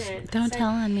pregnant. Don't tell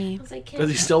on me. I was like, Does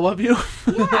he still love you?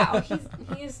 Yeah,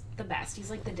 he is the best. He's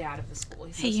like the dad of the school.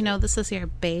 He's so Hey, you know this is your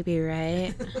baby,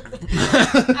 right?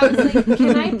 I was like,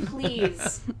 can I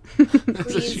please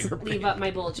leave up my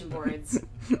bulletin boards?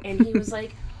 And he was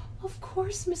like, of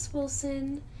course, Miss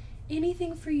Wilson.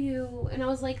 Anything for you. And I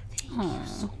was like, thank you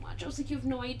so much. I was like, you have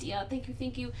no idea.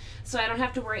 Thank you. So I don't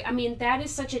have to worry. I mean, that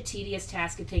is such a tedious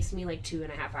task. It takes me like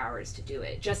 2.5 hours to do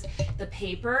it. Just the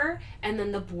paper and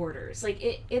then the borders. Like,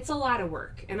 it's a lot of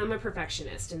work. And I'm a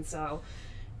perfectionist. And so,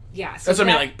 yeah. So That's what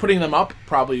I mean. Like, putting them up,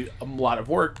 probably a lot of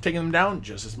work. Taking them down,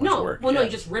 just as much work. Well, no, you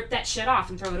just rip that shit off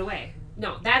and throw it away.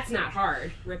 No, that's not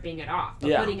hard, ripping it off.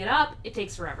 But putting it up, it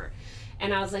takes forever.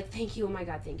 And I was like, thank you, oh my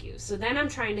god, thank you. So then I'm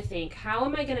trying to think, how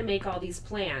am I going to make all these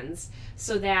plans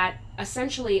so that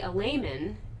essentially a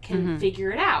layman can figure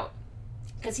it out?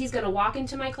 Because he's going to walk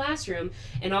into my classroom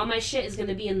and all my shit is going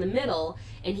to be in the middle,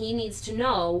 and he needs to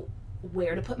know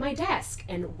where to put my desk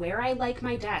and where I like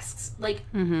my desks. Like,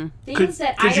 things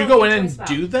that I don't Could you go in think and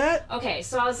do that? Okay,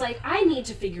 so I was like, I need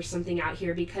to figure something out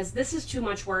here because this is too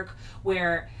much work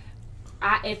where...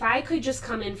 if I could just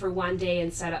come in for one day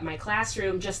and set up my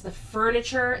classroom, just the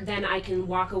furniture, then I can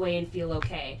walk away and feel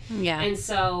okay. Yeah. And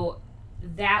so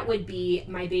that would be,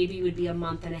 my baby would be a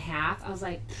month and a half. I was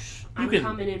like, I'm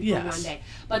coming in for one day.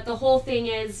 But the whole thing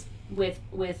is with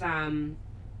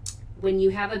when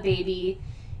you have a baby,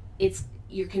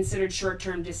 you're considered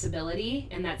short-term disability,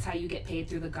 and that's how you get paid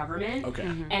through the government.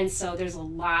 Okay. And so there's a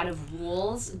lot of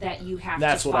rules that you have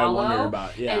That's to follow. what I wonder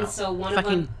about, yeah. And so one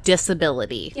Fucking of them...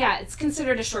 disability. Yeah, it's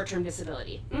considered a short-term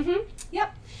disability.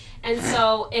 Yep. And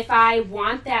so if I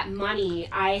want that money,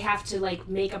 I have to, like,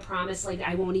 make a promise, like,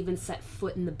 I won't even set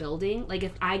foot in the building. Like,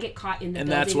 if I get caught in the building,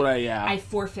 that's what I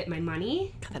forfeit my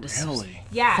money. God, that is Really?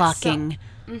 Yeah. fucking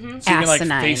So you can, like,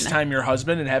 asinine. FaceTime your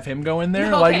husband and have him go in there?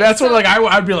 No, like, okay, that's so- what, like,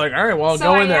 I'd be like, all right, well, So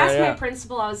go I in there. asked Yeah. my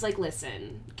principal, I was like,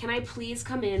 listen, can I please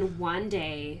come in one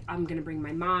day? I'm going to bring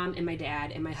my mom and my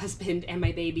dad and my husband and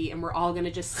my baby, and we're all going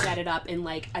to just set it up in,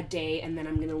 like, a day, and then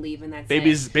I'm going to leave, and that's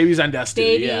it. Baby's on desk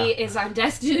duty, Baby is on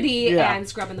desk duty Yeah. and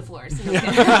scrubbing the floors.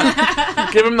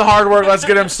 Give him the hard work. Let's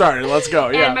get him started. Let's go.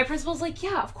 Yeah. And my principal's like,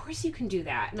 yeah, of course you can do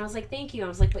that. And I was like, thank you. I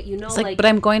was like, but you know, It's like, but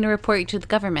I'm going to report you to the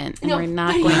government, and we're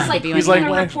not but going he's to like, give you who's any like,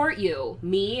 going money. to report you?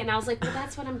 Me? And I was like, well,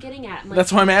 that's what I'm getting at. I'm like,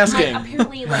 That's what I'm asking. Like,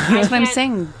 apparently, like, That's what I'm can't-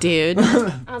 saying, dude.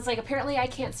 I was like, apparently I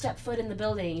can't step foot in the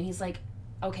building. And he's like,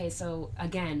 okay, so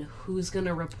again, who's going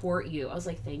to report you? I was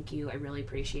like, thank you. I really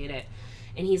appreciate it.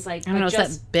 And he's like, I don't know, but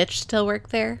does that bitch still work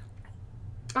there?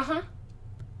 Uh-huh.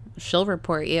 She'll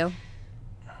report you.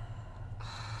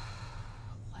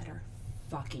 Let her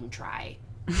fucking try.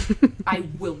 I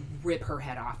will rip her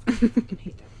head off. I fucking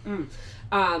hate that.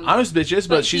 Honest bitches,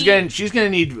 but she's gonna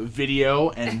need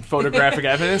video and photographic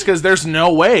evidence because there's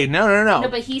no way. No. No,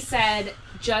 but he said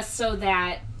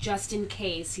just in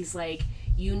case, he's like,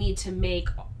 you need to make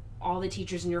all the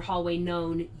teachers in your hallway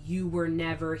known you were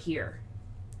never here.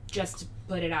 Just to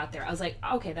put it out there. I was like,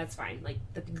 okay, that's fine. Like,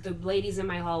 the ladies in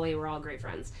my hallway were all great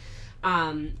friends.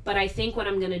 But I think what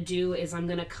I'm going to do is I'm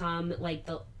going to come, like,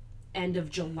 the end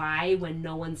of July when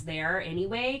no one's there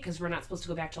anyway, because we're not supposed to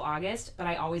go back till August, but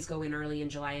I always go in early in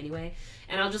July anyway.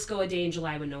 And I'll just go a day in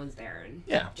July when no one's there. And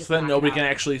Yeah, just so then knock it nobody out. can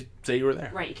actually say you were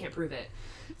there. Right, you can't prove it.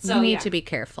 So You need yeah. to be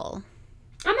careful.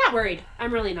 I'm not worried.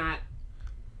 I'm really not.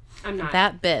 I'm not.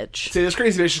 That bitch. See, this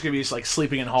crazy bitch is gonna be just like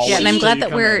sleeping in hallways. Yeah, and I'm until glad you that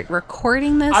come we're in.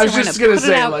 recording this. I was and just we're gonna put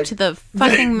say, it out like, to the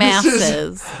fucking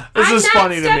masses. This I'm is not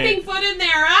funny to stepping me. foot in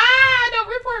there. Don't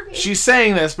report me. She's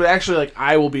saying this, but actually, like,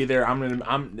 I will be there.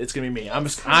 It's gonna be me. I'm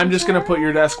just gonna put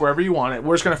your desk wherever you want it.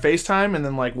 We're just gonna FaceTime, and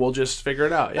then like we'll just figure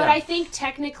it out. Yeah. But I think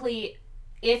technically,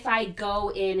 if I go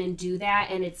in and do that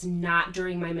and it's not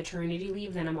during my maternity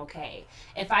leave, then I'm okay.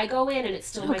 If I go in and it's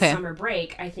still my Okay. summer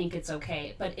break, I think it's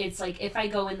okay. But it's like if I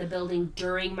go in the building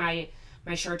during my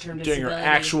short-term During disability. your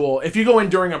actual, if you go in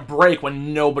during a break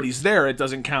when nobody's there, it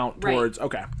doesn't count Right. towards.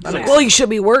 Okay. That Yeah. makes Well, you should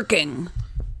be working.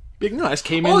 big nice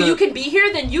came in. Oh, you can be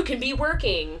here, then you can be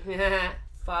working.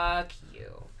 Fuck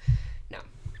you. No.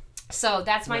 So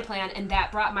that's my plan, and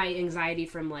that brought my anxiety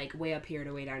from like way up here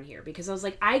to way down here because I was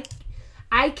like,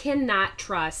 I cannot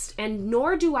trust, and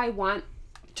nor do I want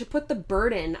to put the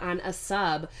burden on a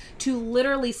sub to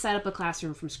literally set up a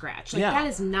classroom from scratch. Like, Yeah. that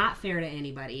is not fair to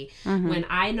anybody when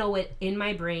I know it in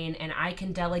my brain and I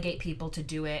can delegate people to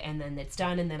do it and then it's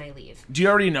done and then I leave. Do you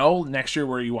already know next year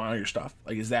where you want all your stuff?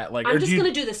 Like, is that like? I'm or just do you,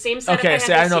 going to do the same setup Okay, I had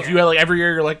so I don't this know if year. you had like every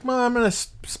year you're like, well, I'm gonna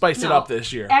spice it No. up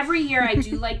this year. Every year I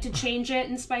do like to change it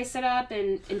and spice it up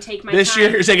and take my This time.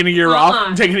 year you're taking a year off.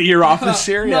 I'm taking a year off this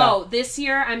year. Yeah. No, this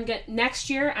year next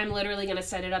year I'm literally going to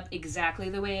set it up exactly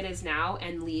the way it is now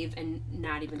and leave and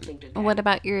not even think to do that. What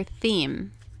about your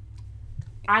theme?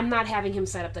 I'm not having him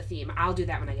set up the theme. I'll do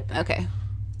that when I get back. Okay.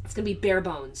 It's going to be bare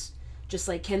bones. Just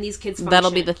like, can these kids function?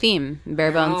 That'll be the theme.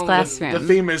 Bare bones No, classroom. The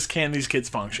theme is, can these kids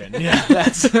function? Yeah,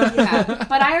 that's. Yeah,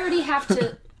 but I already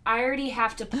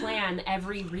have to plan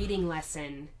every reading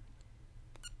lesson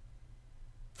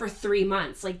for 3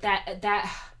 months. Like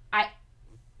that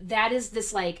is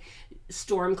this like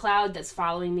storm cloud that's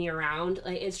following me around.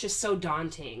 Like, it's just so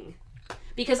daunting.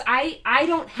 Because I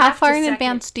don't have How far to in second-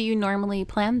 advance do you normally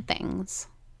plan things?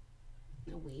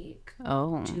 A week,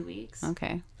 Oh. 2 weeks.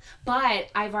 Okay. But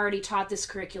I've already taught this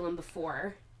curriculum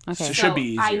before. Okay. So it should be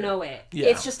easier. I know it. Yeah.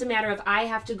 It's just a matter of I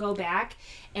have to go back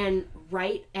and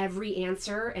write every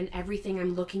answer and everything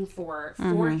I'm looking for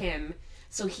him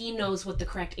so he knows what the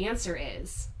correct answer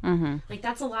is. Mm-hmm. Like,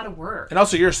 that's a lot of work. And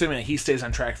also, you're assuming that he stays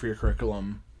on track for your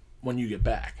curriculum when you get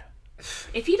back.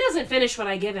 If he doesn't finish what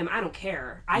I give him, I don't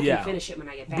care. I Yeah. can finish it when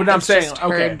I get back. But I'm It's saying, just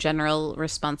her okay, general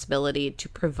responsibility to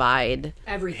provide.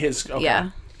 everything. his okay. Yeah.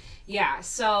 Yeah,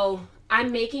 so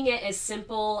I'm making it as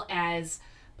simple as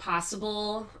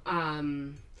possible.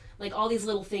 Like all these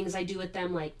little things I do with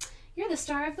them, like, you're the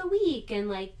star of the week and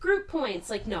like group points.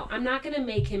 Like, no, I'm not going to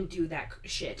make him do that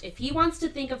shit. If he wants to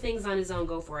think of things on his own,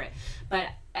 go for it. But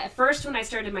at first, when I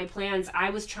started my plans,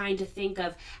 I was trying to think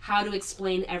of how to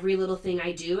explain every little thing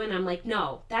I do. And I'm like,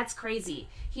 no, that's crazy.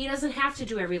 He doesn't have to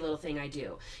do every little thing I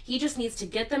do. He just needs to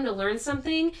get them to learn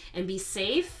something and be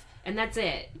safe. And that's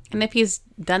it. And if he's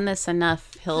done this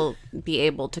enough, he'll be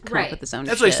able to come Right. up with his own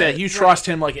That's what I shit. said. You trust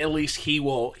him, like at least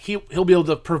he'll be able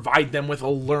to provide them with a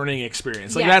learning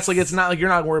experience. Like that's like Yes. it's not like you're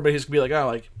not worried about he's gonna be like, oh,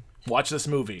 like watch this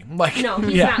movie. Like No,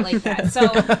 he's yeah. not like that. So,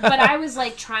 but I was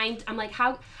like I'm like,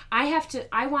 how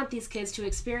I want these kids to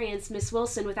experience Miss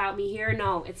Wilson without me here.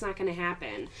 No, it's not going to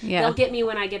happen. Yeah. They'll get me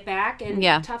when I get back and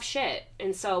Yeah. tough shit.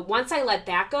 And so once I let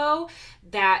that go,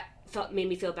 that made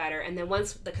me feel better. And then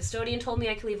once the custodian told me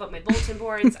I could leave up my bulletin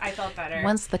boards, I felt better.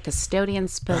 Once the custodian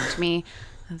spoke to me,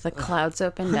 the clouds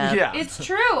opened up. Yeah. It's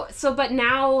true. So, but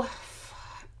now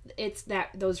it's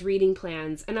those reading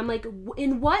plans. And I'm like,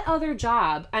 in what other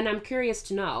job, and I'm curious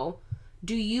to know,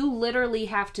 do you literally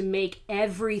have to make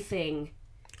everything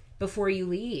before you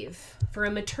leave for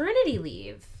a maternity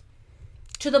leave?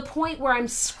 To the point where I'm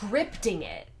scripting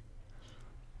it.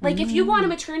 Like, if you go on a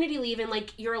maternity leave and,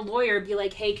 like, you're a lawyer, be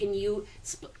like, hey, can you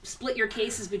split your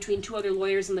cases between 2 other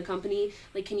lawyers in the company?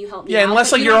 Like, can you help me Yeah, out? unless,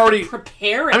 But like, you you're don't have already- to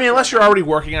prepare it I mean, for unless them. you're already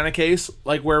working on a case,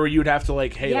 like where you'd have to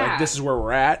like, hey, Yeah. like this is where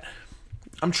we're at.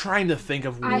 I'm trying to think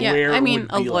of Yeah, where I it mean, would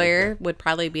a be like lawyer that. would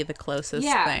probably be the closest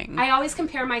Yeah, thing. I always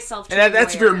compare myself to And a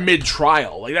that's if you're lawyer.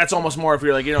 mid-trial. Like that's almost more if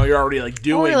you're like, you know, you're already like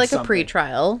doing or like something. a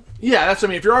pre-trial. Yeah, that's what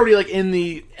I mean. If you're already like in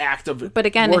the act of But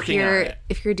again, working on it.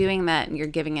 if you're doing that and you're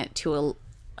giving it to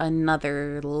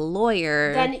another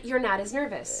lawyer, Then you're not as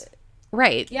nervous.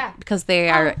 right? Yeah. because they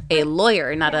are a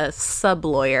lawyer, not a sub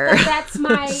lawyer. That's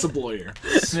my Sub lawyer.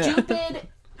 stupid.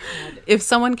 If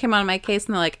someone came on my case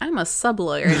and they're like, "I'm a sub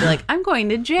lawyer," I'd be like, "I'm going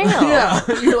to jail." Yeah,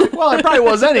 you're like, well, I probably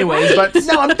was anyways, but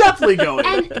no, I'm definitely going.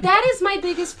 And that is my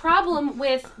biggest problem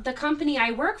with the company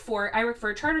I work for. I work for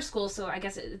a charter school, so I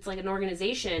guess it's like an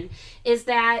organization. Is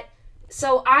that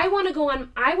so? I want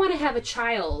to have a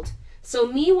child. So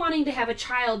me wanting to have a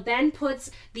child then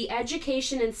puts the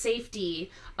education and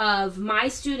safety of my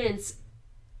students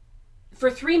for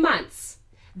 3 months.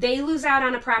 They lose out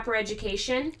on a proper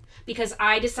education because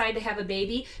I decide to have a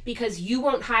baby, because you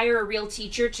won't hire a real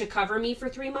teacher to cover me for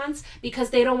 3 months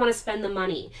because they don't want to spend the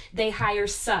money. They hire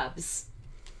subs.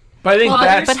 But I think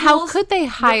that's... But how could they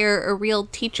hire a real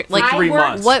teacher? Like 3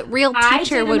 months. What real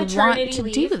teacher would want maternity to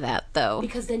leave do that, though?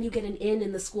 Because then you get an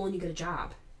in the school and you get a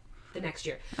job the next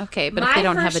year. Okay, but if they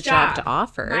don't have a job to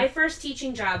offer. My first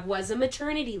teaching job was a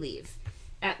maternity leave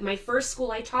at my first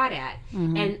school I taught at.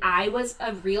 And I was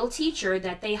a real teacher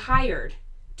that they hired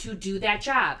to do that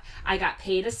job. I got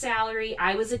paid a salary.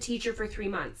 I was a teacher for 3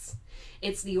 months.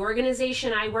 It's the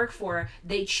organization I work for.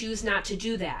 They choose not to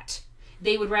do that.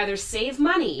 They would rather save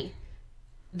money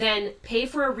than pay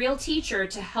for a real teacher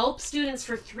to help students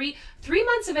for 3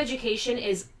 months of education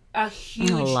is a huge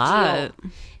deal.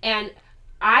 And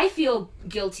I feel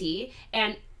guilty,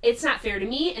 and it's not fair to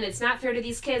me, and it's not fair to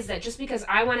these kids that just because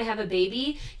I want to have a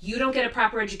baby, you don't get a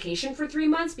proper education for 3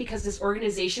 months because this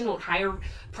organization won't hire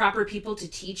proper people to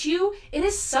teach you. It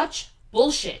is such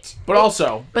bullshit. But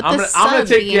also, But I'm the gonna take sub I'm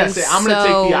gonna being take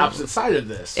the so opposite side of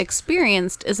this.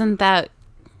 experienced, isn't that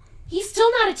He's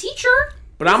still not a teacher.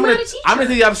 But He's I'm not gonna a teacher. take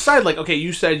the opposite side. Like, okay,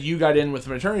 you said you got in with the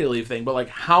maternity leave thing, but like,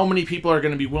 how many people are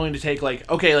gonna be willing to take like,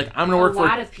 okay, like I'm gonna work a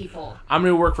lot of people. I'm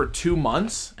gonna work for 2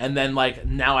 months, and then like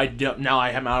now I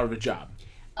am out of a job.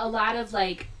 A lot of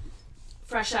like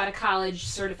fresh out of college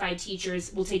certified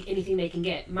teachers will take anything they can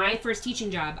get. My first teaching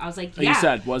job, I was like, Like you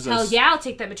said, was hell this- yeah, I'll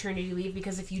take that maternity leave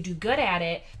because if you do good at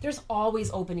it, there's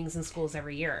always openings in schools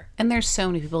every year. And there's so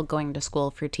many people going to school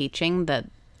for teaching that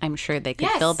I'm sure they could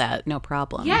Yes. fill that, no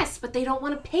problem. Yes, but they don't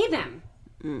want to pay them.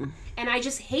 And I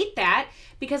just hate that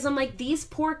because I'm like, these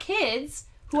poor kids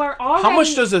who are already...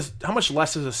 How much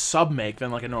less does a sub make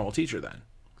than like a normal teacher then?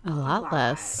 A lot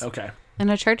less. Okay. And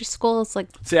a charter school is like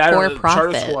See, I don't for know. Charter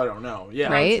profit, school, I don't know.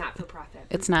 Yeah. right? It's not for profit.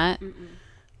 It's not?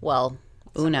 Well,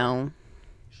 Uno.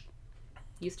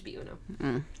 Used to be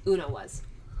Uno. Uno was.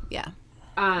 Yeah.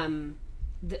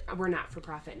 We're not for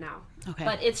profit now. Okay.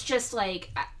 But it's just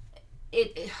like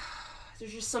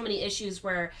there's just so many issues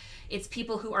where it's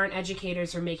people who aren't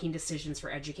educators are making decisions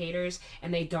for educators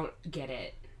and they don't get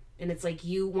it. And it's like,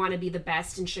 you want to be the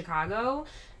best in Chicago,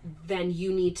 then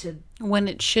you need to... When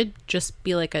it should just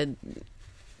be like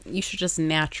you should just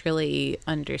naturally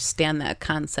understand that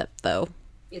concept, though.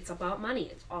 It's about money.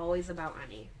 It's always about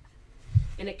money.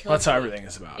 And it kills That's how me. everything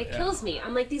is about. It kills me.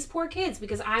 I'm like, these poor kids,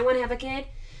 because I want to have a kid.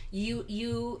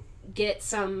 You get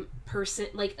some person,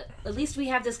 like, at least we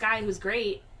have this guy who's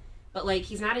great, but like,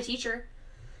 he's not a teacher.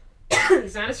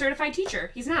 He's not a certified teacher.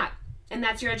 He's not. And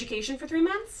that's your education for 3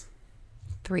 months?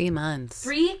 3 months.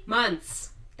 3 months.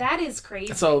 That is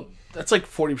crazy. So that's like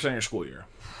 40% of your school year.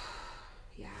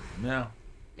 Yeah. Yeah.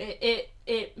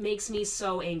 It makes me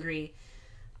so angry,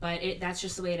 but that's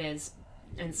just the way it is.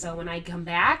 And so when I come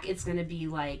back, it's gonna be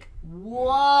like,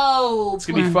 whoa! It's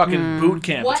gonna be fucking boot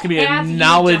camp. What It's gonna be a have you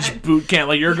knowledge done? boot camp.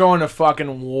 Like you're going to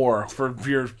fucking war for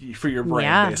your brain,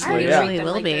 Yeah. basically. It Yeah. really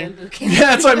will be. Yeah,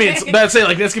 that's what I mean. That's it.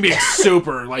 Like that's gonna be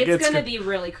super. Like It's gonna be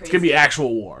really crazy. It's gonna be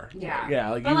actual war. Yeah. Yeah.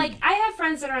 Like But like, I have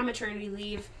friends that are on maternity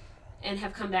leave and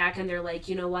have come back and they're like,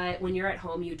 you know what? When you're at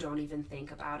home, you don't even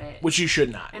think about it. which you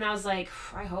should not. And I was like,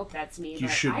 I hope that's me. You but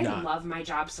should I not. love my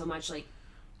job so much. Like,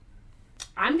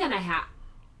 I'm gonna have...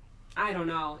 I don't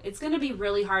know. It's going to be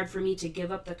really hard for me to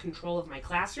give up the control of my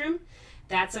classroom.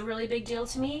 That's a really big deal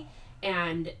to me.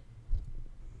 And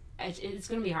it's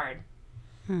going to be hard.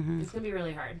 It's going to be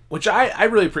really hard. Which I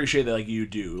really appreciate that like you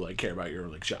do like care about your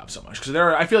like job so much because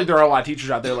I feel like there are a lot of teachers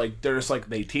out there like they're just like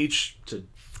they teach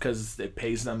because it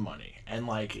pays them money and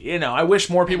like you know I wish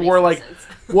more people makes were no like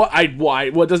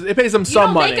sense. what does it pays them some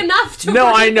don't money make enough to no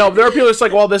work. I know there are people that's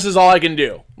like well this is all I can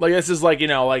do like this is like you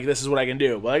know like this is what I can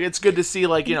do but like it's good to see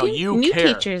like you know you New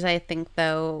care teachers, I think,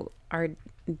 though, are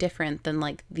different than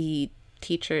like the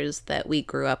teachers that we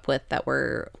grew up with that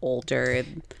were older,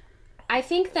 I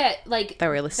think that, like... that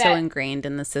were so ingrained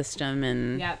in the system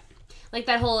and... Yeah. Like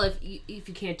that whole if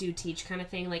you can't do, teach kind of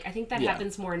thing. Like, I think that Yeah.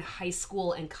 happens more in high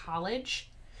school and college.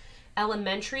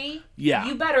 Elementary, Yeah.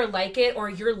 you better like it or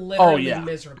you're literally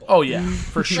miserable. oh yeah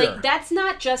for sure Like, that's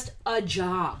not just a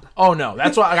job. oh no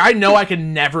that's why I know I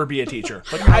can never be a teacher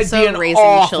like I'd Also be an raising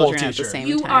awful children teacher at the same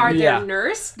You time. are their Yeah.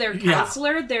 nurse, their Yeah.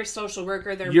 counselor, their social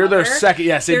worker, their You're their mother, second-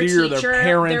 yes, their you're their teacher,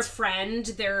 parent. their friend,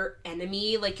 their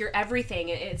enemy. Like, you're everything.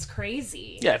 It's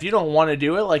crazy. yeah if you don't want to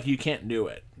do it like you can't do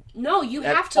it No, you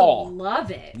At have to all.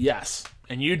 love it. yes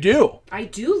and you do I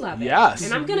do love it. Yes.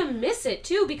 And I'm going to miss it,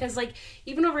 too, because, like,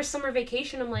 even over summer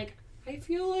vacation, I'm like, I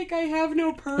feel like I have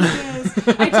no purpose.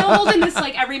 I tell Holden this,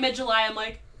 like, every mid-July. I'm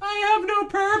like, I have no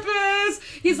purpose.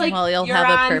 He's like, Well, you'll you're have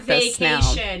a on purpose now.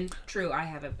 vacation. True, I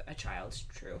have a child.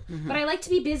 True. But I like to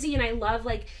be busy, and I love,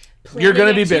 like, You're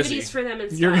gonna be activities busy. for them and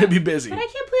stuff. You're gonna be busy. But I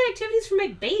can't plan activities for my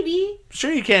baby.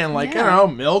 Sure you can, like, Yeah. I don't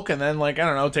know, milk, and then, like, I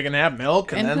don't know, take a nap,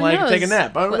 milk, and then, who like, knows? take a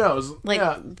nap. Who knows? Like,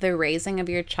 yeah. the raising of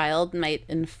your child might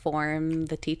inform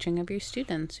the teaching of your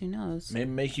students. Who knows? Maybe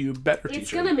make you a better It's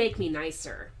teacher. gonna make me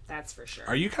nicer. That's for sure.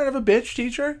 Are you kind of a bitch,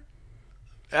 teacher?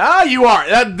 Ah, you are.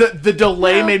 The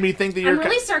delay No, made me think that you're... I'm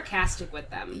really sarcastic with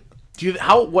them. Do you...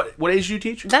 What age do you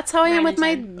teach? That's how I am 9 with and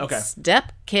my 10. Okay.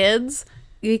 step kids,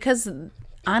 because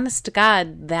honest to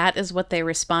God, that is what they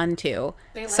respond to.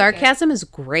 They like Sarcasm is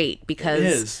great because It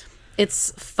is.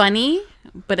 it's funny,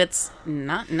 but it's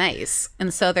not nice.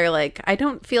 And so they're like, I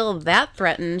don't feel that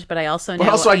threatened, but I also know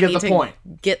also I get need the to point.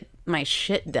 get my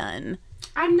shit done.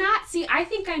 I'm not. See, I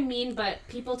think I'm mean, but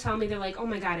people tell me they're like, "Oh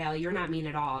my God, Allie, you're not mean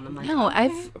at all," and I'm like, No, okay.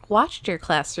 I've watched your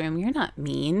classroom. You're not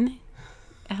mean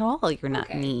at all. You're not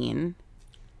Okay. mean.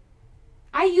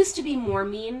 I used to be more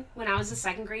mean when I was a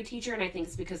second grade teacher, and I think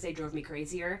it's because they drove me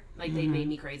crazier. Like, they made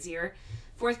me crazier.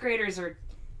 Fourth graders are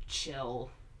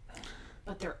chill,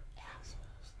 but they're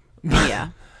assholes. Yeah.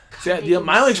 See, they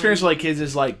my do only so experience with, like, much. kids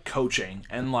is, like, coaching.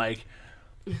 And, like,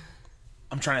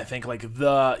 I'm trying to think, like,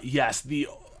 I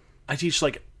teach,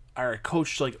 like, or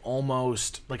coach, like,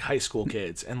 almost, like, high school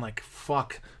kids. And, like,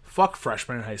 fuck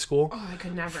freshmen in high school. Oh, I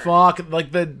could never. Fuck,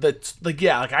 like,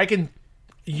 like, I can...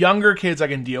 Younger kids I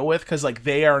can deal with because, like,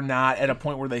 they are not at a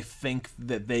point where they think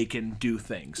that they can do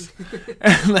things.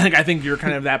 And, like, I think you're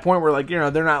kind of that point where, like, you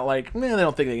know, they're not like, man, they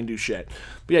don't think they can do shit.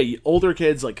 But yeah, older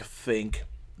kids, like, think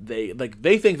they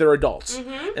think they're adults. And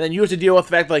then you have to deal with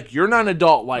the fact, like, you're not an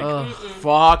adult. Like,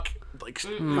 fuck. Like,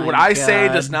 what I say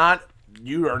God. does not,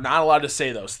 you are not allowed to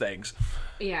say those things.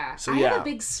 Yeah. So, I yeah. have a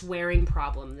big swearing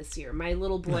problem this year. My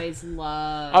little boys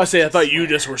love. I would say, I to thought you swear.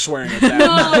 just were swearing at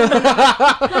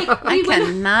that. Like, I we went,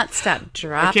 cannot stop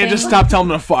dropping. I can't just stop telling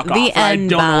them to fuck off. I don't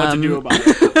know what to do N-bomb. about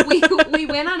it. we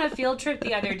went on a field trip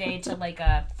the other day to like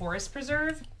a forest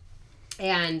preserve,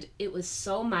 and it was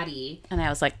so muddy. And I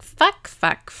was like, fuck.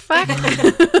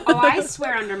 Oh, I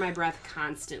swear under my breath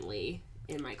constantly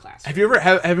in my classroom.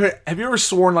 Have you ever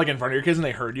sworn, like, in front of your kids and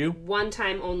they heard you? One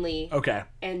time only. Okay.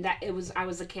 And I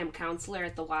was a camp counselor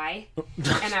at the Y,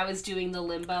 and I was doing the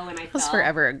limbo, and I That was fell.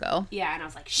 forever ago. Yeah, and I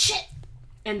was like, shit!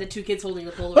 And the two kids holding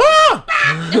the pole Ah!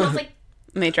 and I was like,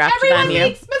 And they dropped it everyone on you.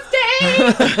 makes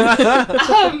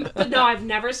mistakes! But no, I've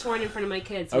never sworn in front of my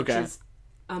kids, which Okay. is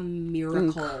a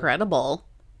miracle. Incredible.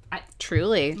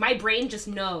 Truly. My brain just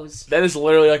knows. That is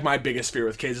literally, like, my biggest fear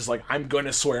with kids is, like, I'm going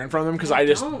to swear in front of them because I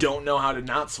just don't. don't know how to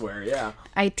not swear. Yeah.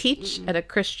 I teach at a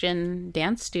Christian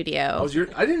dance studio.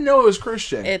 I didn't know it was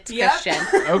Christian. It's Yep. Christian.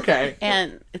 Okay.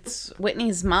 And it's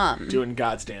Whitney's mom, Doing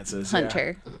God's dances.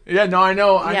 Hunter. Yeah, no, I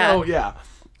know. Yeah. Yeah.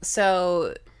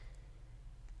 So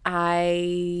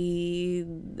I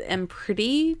am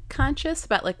pretty conscious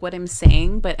about like what I'm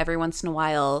saying, but every once in a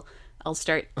while I'll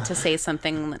start to say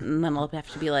something and then I'll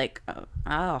have to be like,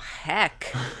 oh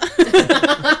heck.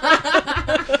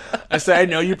 I say I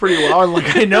know you pretty well, and,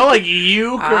 like, I know, like,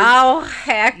 you're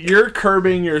Heck.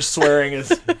 curbing your swearing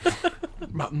is a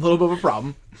little bit of a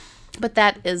problem. But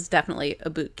that is definitely a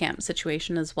boot camp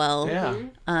situation as well.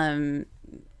 Yeah.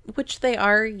 Which they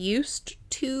are used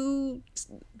to.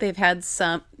 They've had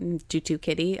some Tutu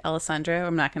Kitty, Alessandra.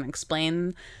 I'm not going to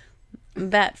explain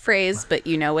that phrase, but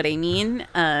you know what I mean.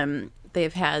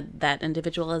 They've had that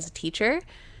individual as a teacher,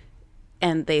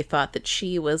 and they thought that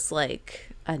she was like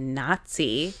a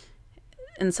Nazi.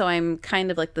 And so I'm kind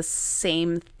of like the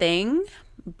same thing,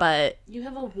 but You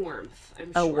have a warmth,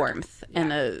 I'm a sure. warmth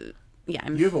and a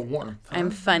You have a warmth. Huh?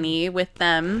 I'm funny with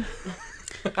them.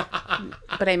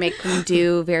 But I make them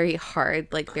do very hard,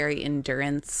 like very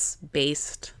endurance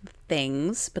based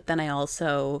things. But then I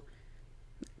also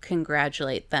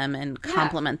congratulate them and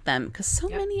compliment them because so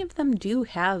many of them do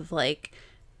have like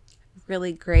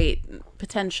really great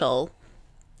potential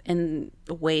in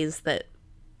ways that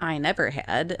I never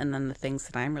had. And then the things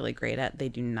that I'm really great at, they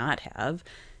do not have.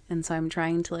 And so I'm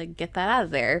trying to like get that out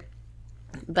of there.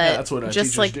 But Yeah, that's what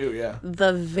just teachers like do, yeah.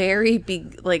 the very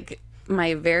big, like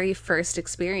my very first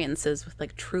experiences with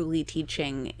like truly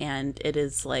teaching, and it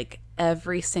is like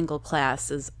every single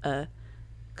class is a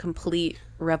complete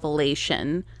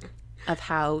revelation of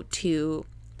how to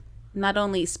not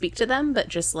only speak to them but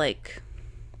just like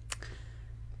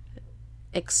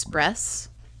express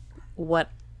what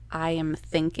I am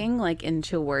thinking like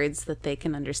into words that they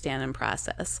can understand and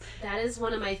process. That is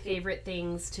one of my favorite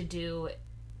things to do,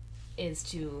 is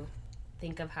to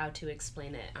think of how to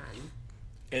explain it on.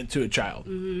 And to a child.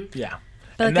 Mm-hmm. Yeah.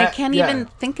 But And like, I that- can't yeah. even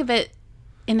think of it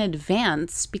in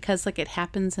advance because like it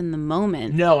happens in the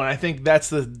moment. No, and I think that's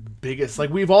the biggest. Like,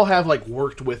 we've all have like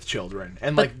worked with children,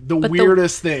 and like the but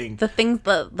weirdest thing. The thing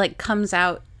that like comes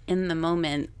out in the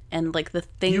moment and like the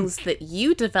things that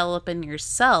you develop in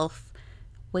yourself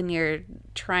when you're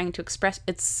trying to express,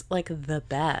 it's like the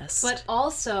best. But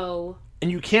also,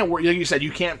 and you can't work, like you said,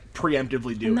 you can't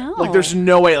preemptively do No. it. Like there's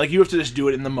no way. Like you have to just do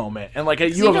it in the moment. And like you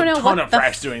you have don't a know ton what of the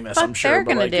practice doing this, fuck I'm sure. they're But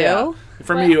gonna like, do. yeah,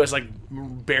 for me, it was like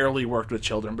barely worked with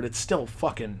children, but it's still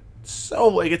fucking so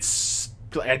like it's.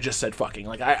 I just said fucking.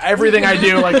 Like everything I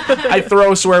do, like I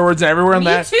throw swear words everywhere in me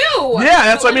that. too. Yeah,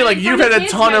 that's what I mean. But Like in you've front had a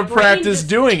kids, ton my of brain practice just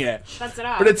doing it. Shuts it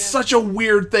off. But it's such a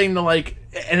weird thing to like,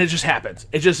 and it just happens.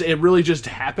 It really just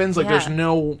happens. Like there's Yeah.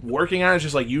 no working on it. It's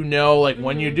just like like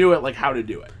when you do it, like how to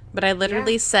do it. But I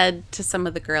literally said to some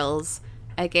of the girls,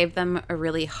 I gave them a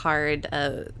really hard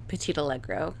Petit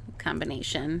Allegro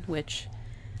combination, which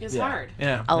It's hard.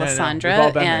 Yeah, Alessandra, We've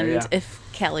all been and there, yeah. if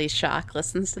Kelly Shock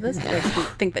listens to this, but I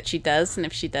think that she does, and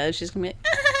if she does, she's gonna be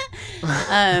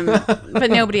like,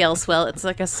 but nobody else will. It's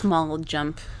like a small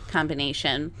jump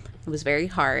combination. It was very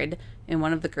hard, and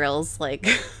one of the girls like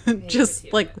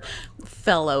just like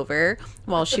fell over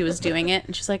while she was doing it,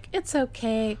 and she's like, "It's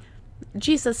okay,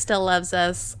 Jesus still loves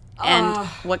us." And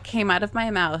what came out of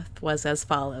my mouth was as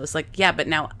follows: like, yeah, but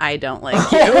now I don't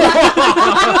like you.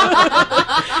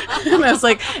 And I was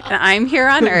like, and I'm here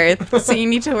on earth, so you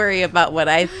need to worry about what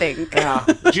I think. Yeah,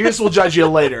 Jesus will judge you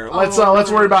later. Let's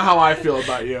worry about how I feel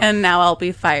about you. And now I'll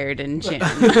be fired in June.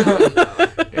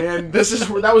 And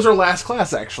that was our last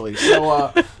class actually.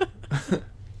 So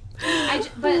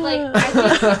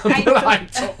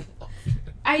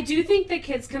I do think that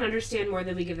kids can understand more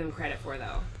than we give them credit for,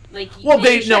 though. Like, well,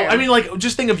 they no. I mean, like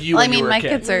just think of you. Well, I when you mean, were a my kid.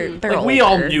 kids are they're Like we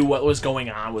all older. knew what was going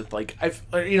on with like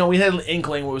we had an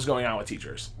inkling what was going on with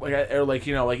teachers. Like or like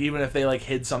like even if they like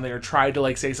hid something or tried to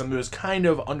like say something that was kind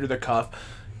of under the cuff.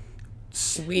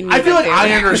 We knew I feel that like they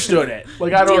I were understood it.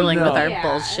 Like I don't dealing know. with our Yeah.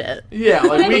 bullshit. Yeah,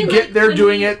 like I we mean, get like, they're when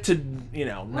doing we- it to when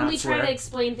not we try swear. to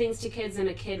explain things to kids in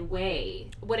a kid way,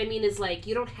 what I mean is like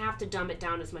you don't have to dumb it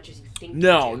down as much as you think.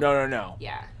 No. you do. No.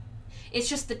 Yeah, it's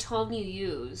just the tone you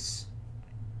use.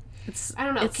 It's I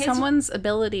don't know, It's kids- someone's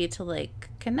ability to like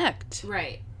connect.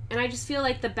 Right. And I just feel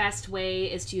like the best way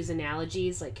is to use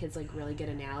analogies. Like kids like really good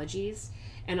analogies.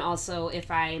 And also if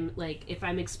I'm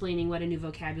explaining what a new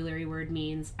vocabulary word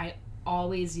means, I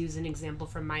always use an example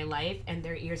from my life and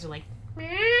their ears are like, "Meh."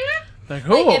 Like Like,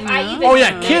 oh, if I even oh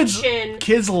yeah, mention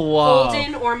kids love.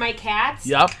 Holden or my cats,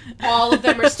 Yep. all of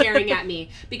them are staring at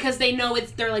me because they know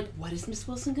they're like, what is Miss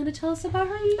Wilson going to tell us about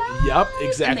her life? Yep, And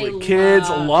exactly. they Kids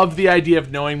love the idea of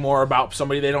knowing more about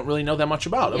somebody they don't really know that much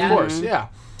about. Yeah. Of course, yeah.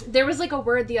 There was like a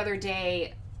word the other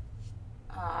day.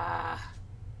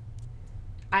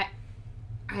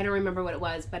 I don't remember what it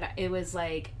was, but it was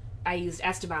like I used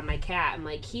Esteban, my cat. I'm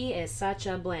like, he is such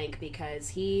a blank because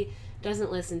he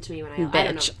doesn't listen to me when I don't know.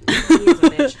 Bitch. He is a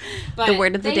bitch. But The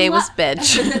word of the they day was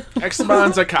bitch.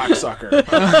 Esteban's a cocksucker.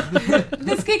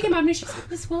 This kid came up to me. She's like,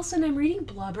 Miss Wilson, I'm reading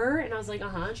Blubber, and I was like,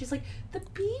 And she's like, the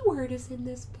B word is in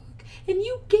this book, and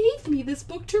you gave me this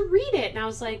book to read it, and I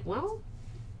was like, well.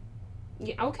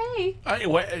 Yeah, okay.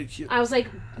 I was like,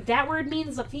 that word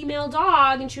means a female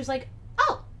dog, and she was like,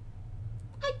 oh,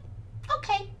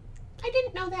 okay. I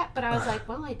didn't know that, but I was like,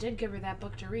 well, I did give her that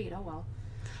book to read. Oh well.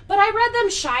 But I read them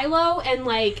Shiloh, and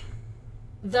like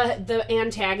the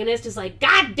antagonist is like,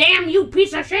 God damn you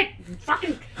piece of shit, not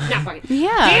fucking,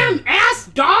 Yeah. damn ass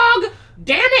dog,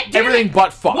 damn it, Everything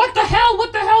but fuck. what the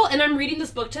hell? And I'm reading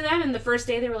this book to them, and the first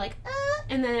day they were like,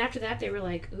 and then after that they were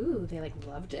like, ooh, they like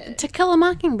loved it. To Kill a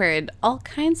Mockingbird, all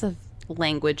kinds of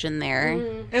language in there.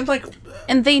 And like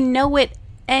And they know it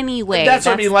anyway. that's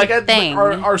what I mean. Like the thing.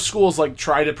 our schools like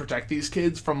try to protect these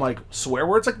kids from like swear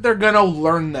words. Like they're gonna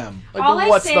learn them. Like All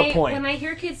what's I say the point? when I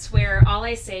hear kids swear, all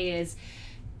I say is,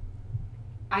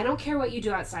 I don't care what you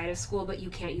do outside of school, but you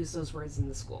can't use those words in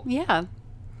the school. Yeah.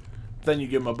 Then you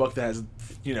give them a book that has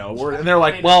a word, and they're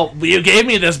like, "Well, you gave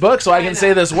me this book, so I can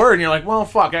say this word." And you're like, "Well,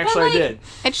 fuck, actually, like, I did."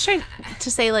 I just try to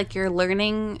say, like, you're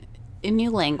learning a new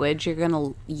language. You're going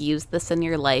to use this in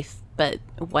your life. But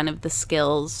one of the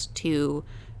skills to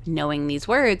knowing these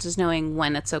words is knowing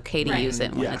when it's okay to Right. use it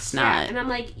and when Yes. it's Yeah, not. and I'm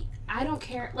like, I don't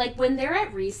care. Like, when they're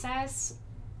at recess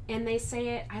and they say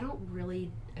it, I don't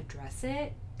really address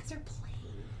it because they're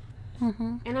playing.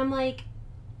 Mm-hmm. And I'm like,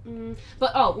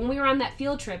 But, when we were on that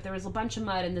field trip, there was a bunch of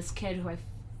mud, and this kid who I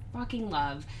fucking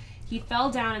love, he fell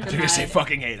down in the I think mud. I say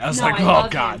fucking hate. I was No, like, I "Oh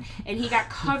love god." him. And he got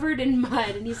covered in mud,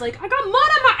 and he's like, I got mud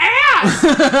on my ass!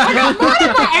 I got mud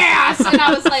on my ass! And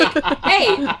I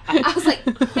was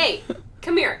like, hey,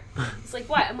 come here. He's like,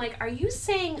 what? I'm like, are you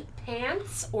saying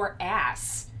pants or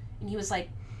ass? And he was like,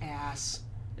 ass.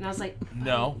 And I was like,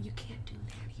 No. You can't do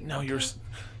that no, you're.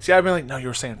 See, I've been like, no, you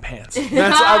were saying pants. I've been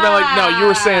like, no, you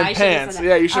were saying pants.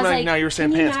 Yeah, you should have been like, no, you were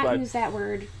saying pants, bud. Can you not use that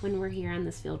word when we're here on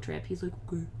this field trip? He's like,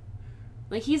 okay.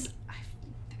 Like, he's...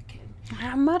 that kid. I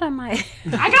got mud on my... I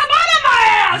got mud on my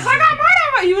ass! I got mud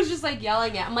on my... He was just, like,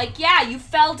 yelling at him. Like, yeah, you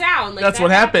fell down. Like, that's that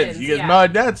what happens. happens. You get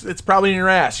mud. It's probably in your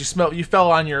ass. You fell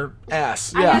on your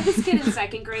ass. I Yeah. had this kid in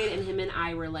 2nd grade, and him and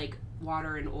I were, like,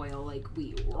 water and oil. Like,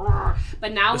 we...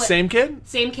 But now... Same kid?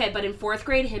 Same kid, but in 4th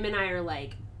grade, him and I are,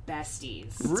 like...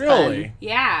 besties. Really? Fun.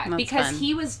 Yeah, That's because fun.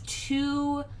 he was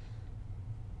too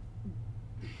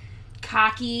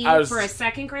cocky for a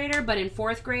 2nd grader, but in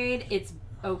 4th grade, it's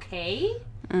okay.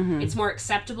 Mm-hmm. It's more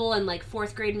acceptable, and like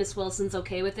 4th grade, Miss Wilson's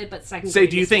okay with it, but 2nd grade. Say,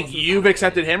 do you Miss think Wilson's you've not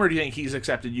accepted him, or do you think he's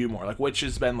accepted you more? Like, which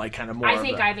has been like kind of more? I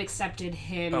think I've accepted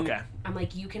him. Okay. I'm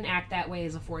like, you can act that way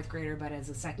as a 4th grader, but as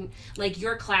a like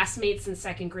your classmates in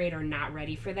 2nd grade are not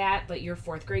ready for that, but your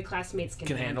 4th grade classmates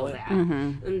can handle it. that.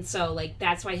 Mm-hmm. And so like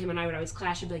that's why him and I would always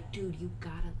clash. I'd be like, dude, you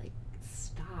gotta like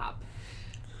stop.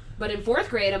 But in 4th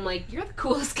grade, I'm like, you're the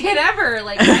coolest kid ever.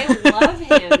 Like, I love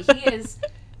him. He is...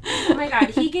 Oh, my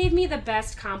God. He gave me the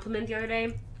best compliment the other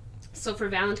day. So for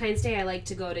Valentine's Day, I like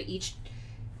to go to each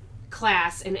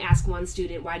class and ask one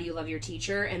student, why do you love your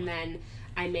teacher? And then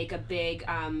I make a big,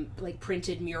 like,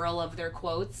 printed mural of their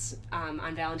quotes on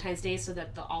Valentine's Day so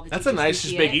that all the That's teachers a nice, can just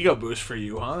see big it. ego boost for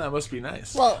you, huh? That must be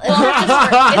nice. Well, it's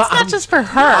not just for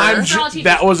her. for all teachers.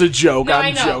 That was a joke. No, I'm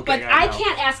I know, joking. but I know.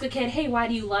 can't ask a kid, hey, why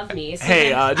do you love me? So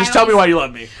Hey, then just I tell me always- why you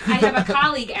love me. I have a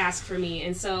colleague ask for me,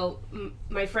 and so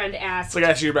my friend asked. It's like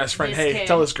asking your best friend, This hey, kid.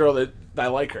 tell this girl that I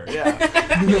like her. Yeah.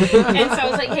 And so I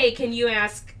was like, hey, can you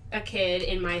ask a kid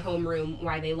in my homeroom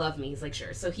why they love me? He's like,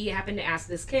 sure. So he happened to ask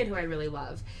this kid who I really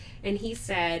love. And he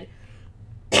said,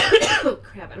 oh,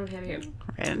 crap, I don't have it here.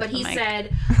 Right But into he the mic.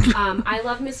 said, I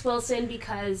love Miss Wilson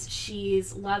because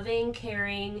she's loving,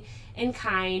 caring, and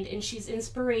kind, and she's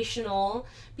inspirational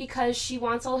because she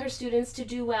wants all her students to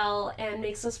do well and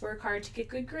makes us work hard to get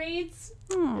good grades.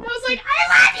 And I was like, I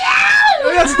love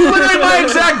you! That's literally my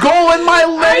exact goal in my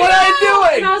life. What am I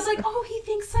And doing? I was like, oh, he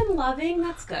thinks I'm loving?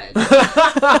 That's good. Because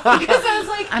I was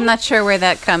like, I'm not sure where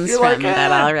that comes You're from, like,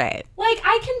 but all right. like,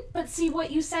 I can, but see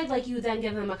what you said, like, you then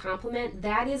give them a compliment,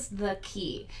 that is the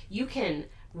key. You can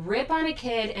rip on a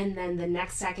kid and then the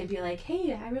next second be like,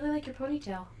 hey, I really like your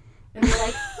ponytail. And they're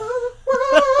like,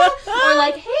 or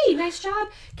like, hey, nice job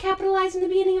capitalizing the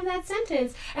beginning of that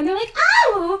sentence. And they're like,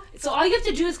 oh! So all you have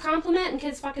to do is compliment and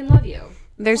kids fucking love you.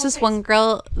 There's this one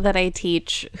girl that I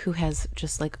teach who has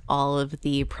just like all of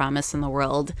the promise in the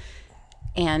world,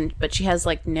 but she has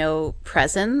like no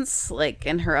presence like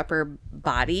in her upper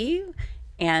body,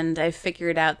 and I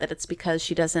figured out that it's because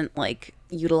she doesn't like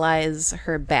utilize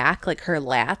her back, like her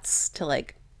lats, to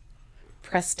like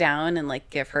press down and like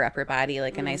give her upper body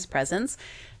like a nice presence.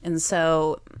 And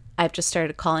so I've just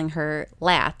started calling her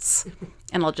lats,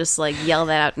 and I'll just like yell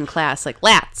that out in class, like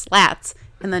lats, lats,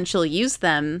 and then she'll use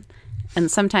them. And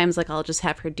sometimes like I'll just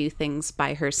have her do things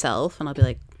by herself, and I'll be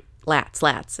like, lats,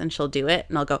 lats, and she'll do it,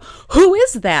 and I'll go, who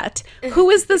is that? Who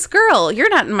is this girl? You're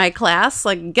not in my class.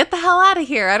 Like, get the hell out of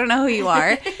here. I don't know who you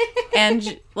are.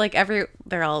 And like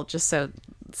they're all just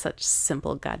such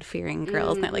simple God-fearing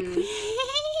girls, and they're like,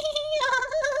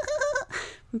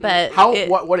 but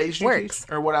what age do you works.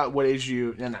 teach? Or what age do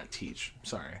you not teach?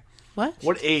 Sorry.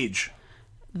 What age?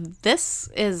 This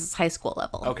is high school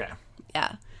level. Okay.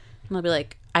 Yeah. And I'll be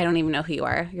like, I don't even know who you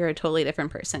are. You're a totally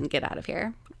different person. Get out of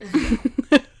here.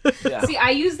 Yeah. See, I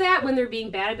use that when they're being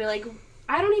bad. I'd be like,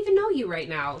 I don't even know you right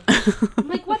now. I'm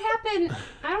like, what happened?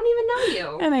 I don't even know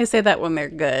you. And I say that when they're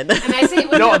good. And I say,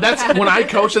 No, that's when I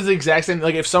coach. That's the exact same.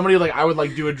 Like if somebody like I would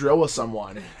like do a drill with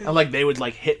someone and like they would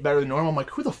like hit better than normal. I'm like,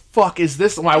 who the fuck is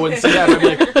this? And I wouldn't say that.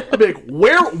 I'd be like,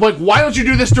 where? Like, why don't you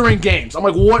do this during games? I'm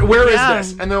like, what? Where is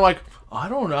this? And they're like, I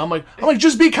don't know. I'm like,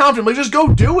 just be confident. Like, just go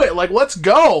do it. Like, let's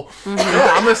go.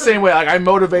 Yeah, I'm the same way. Like, I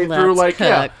motivate through Let's like,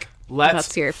 yeah, cook. let's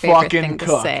That's your favorite fucking thing to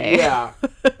cook. say. Yeah.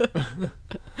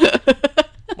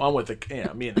 Well, I'm with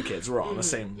me and the kids. We're all on the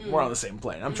same. We're on the same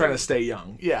plane. I'm trying to stay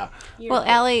young. Yeah. Well,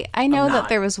 Allie, I know I'm that not.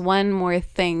 there was one more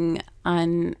thing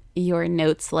on your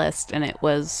notes list, and it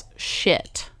was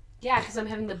shit. Yeah, because I'm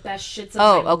having the best shits of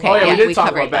Oh, my okay. Oh yeah, Yeah, we did we talk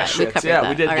covered about that that. We shit. covered Yeah, that.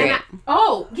 we did. All do right. that.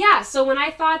 Oh, yeah. So when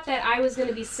I thought that I was going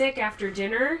to be sick after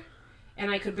dinner and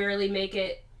I could barely make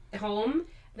it home,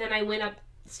 then I went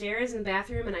upstairs in the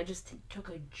bathroom and I just took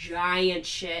a giant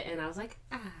shit and I was like,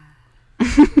 ah.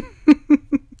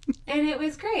 And it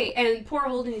was great. And poor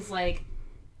Holden's like,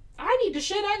 I need to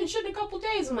shit. I haven't shit in a couple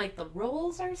days. I'm like, the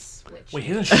roles are switched. Wait,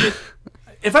 he doesn't shit.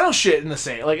 If I don't shit in the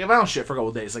same, like if I don't shit for a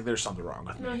couple days, like there's something wrong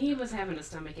with me. No, he was having a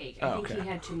stomach ache. I think okay. he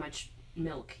had too much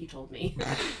milk, he told me.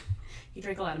 He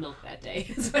drank a lot of milk that day,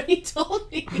 is what he told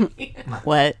me.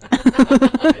 What?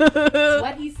 That's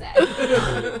what he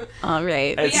said. All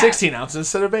right. At Yeah. 16 ounces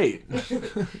instead of 8.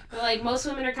 But like, most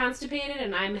women are constipated,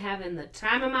 and I'm having the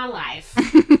time of my life.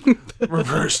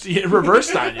 Reversed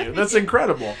on you. That's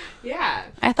incredible. Yeah.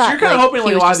 I thought you're kinda like, hoping, he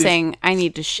like, a was lot of just these- saying, I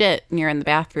need to shit, and you're in the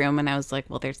bathroom. And I was like,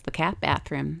 well, there's the cat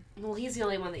bathroom. Well, he's the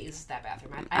only one that uses that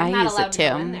bathroom. I I'm not use it allowed to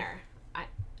go too. in there.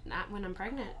 Not when I'm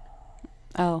pregnant.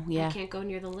 Oh, I yeah. can't go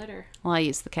near the litter. Well, I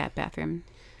use the cat bathroom.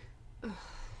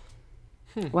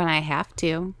 When I have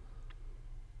to.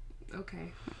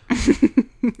 Okay.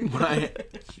 When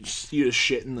you just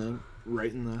shit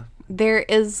right in the... There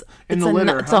is In it's the a,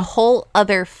 litter, it's huh? a whole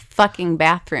other fucking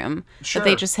bathroom Sure. that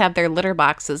they just have their litter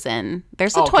boxes in.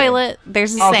 There's a Okay. toilet.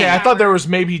 There's a Okay, sink. I thought there was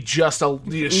maybe just a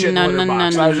shit in the No, litter no,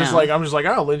 box. no, I was just no. like, I'm just like,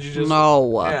 oh, Lindsay just...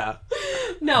 No. Yeah.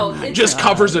 No, it's Just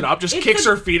covers it up. Just It's kicks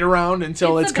a- her feet around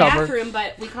until it's a covered. bathroom,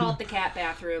 but we call it the cat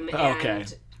bathroom. And Okay.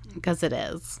 Because it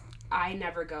is. I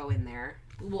never go in there.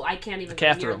 Well, I can't even go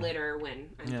cat near room. litter when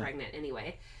I'm pregnant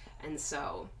anyway. And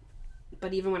so,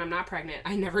 but even when I'm not pregnant,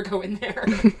 I never go in there.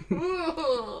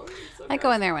 Ooh, so I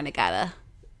go in there when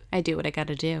I do what I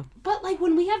gotta do. But like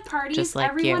when we have parties, Just like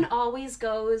everyone you. always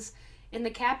goes in the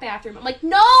cat bathroom. I'm like,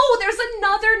 no, there's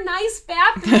another nice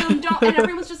bathroom. Don't. And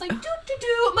everyone's just like, do do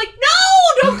do. I'm like,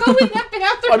 no, don't go in that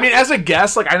bathroom. I mean, as a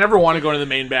guest, like, I never want to go into the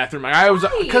main bathroom. Like, I was...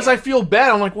 Why? Because I feel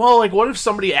bad. I'm like, well, like, what if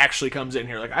somebody actually comes in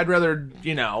here? Like, I'd rather,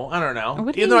 I don't know.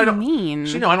 What do Even though you I don't, mean?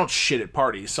 So, I don't shit at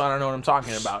parties, so I don't know what I'm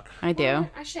talking about. I do.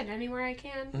 I shit anywhere I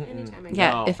can, anytime I can.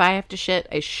 Yeah, No. if I have to shit,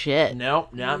 I shit. No,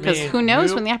 not me. Because who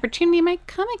knows Nope. when the opportunity might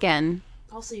come again.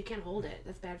 Also, you can't hold it.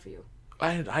 That's bad for you.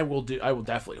 I will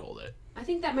definitely hold it. I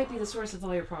think that might be the source of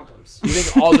all your problems. You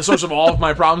think the source of all of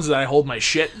my problems is that I hold my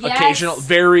shit Yes. occasionally,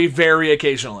 very, very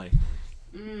occasionally.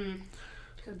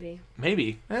 Could be.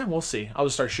 Maybe. We'll see. I'll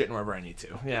just start shitting wherever I need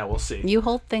to. Yeah, we'll see. You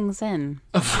hold things in.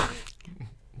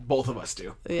 Both of us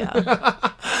do. Yeah.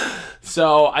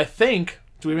 So I think.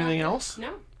 Do we have anything else? No.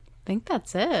 I think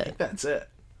that's it. That's it.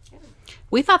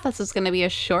 We thought this was going to be a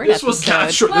short This episode. was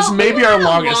not short. This Well, may we be our went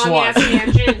on a longest long-ass one.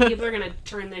 tangent, and people are gonna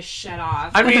turn this shit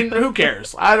off. I mean, who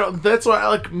cares? I don't. That's why I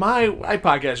like my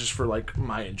podcast is for like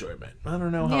my enjoyment. I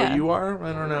don't know how Yeah. you are.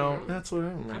 I don't know. That's what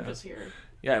I'm just here.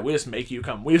 Yeah, we just make you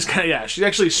come. We just kind of, yeah, she's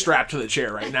actually strapped to the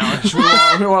chair right now.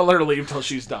 we want to let her leave till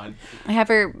she's done. I have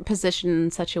her positioned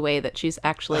in such a way that she's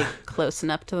actually close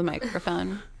enough to the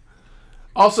microphone.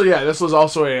 Also, yeah, this was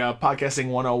also a podcasting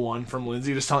 101 from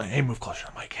Lindsay, just telling, hey, move closer.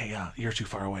 I'm like, hey, you're too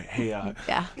far away. Hey,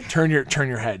 Yeah. turn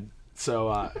your head.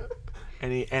 So,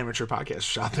 any amateur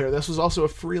podcasters out there, this was also a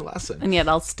free lesson. And yet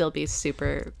I'll still be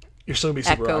super... You're still gonna be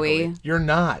super Echoey. echoey. You're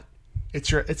not.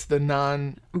 It's the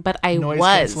non. But I Noise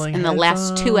was canceling in the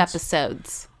last 2 headphones.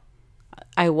 episodes.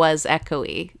 I was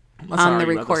echoey Let's not on the argue about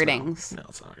this now. recordings. No,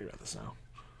 let's not argue about this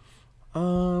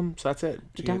now. So that's it.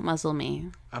 Don't muzzle me.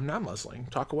 I'm not muzzling.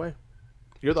 Talk away.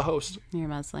 You're the host. You're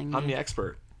muzzling I'm me. the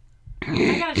expert.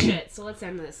 I got shit, so let's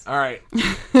end this. All right.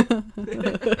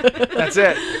 That's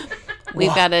it.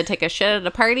 We've got to take a shit at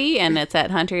a party, and it's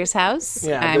at Hunter's house.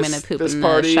 Yeah, I'm this- going to poop this in the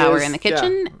party shower is- in the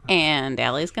kitchen, and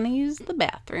Allie's going to use the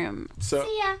bathroom. So,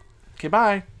 See ya. okay,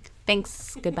 bye.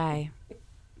 Thanks. Goodbye.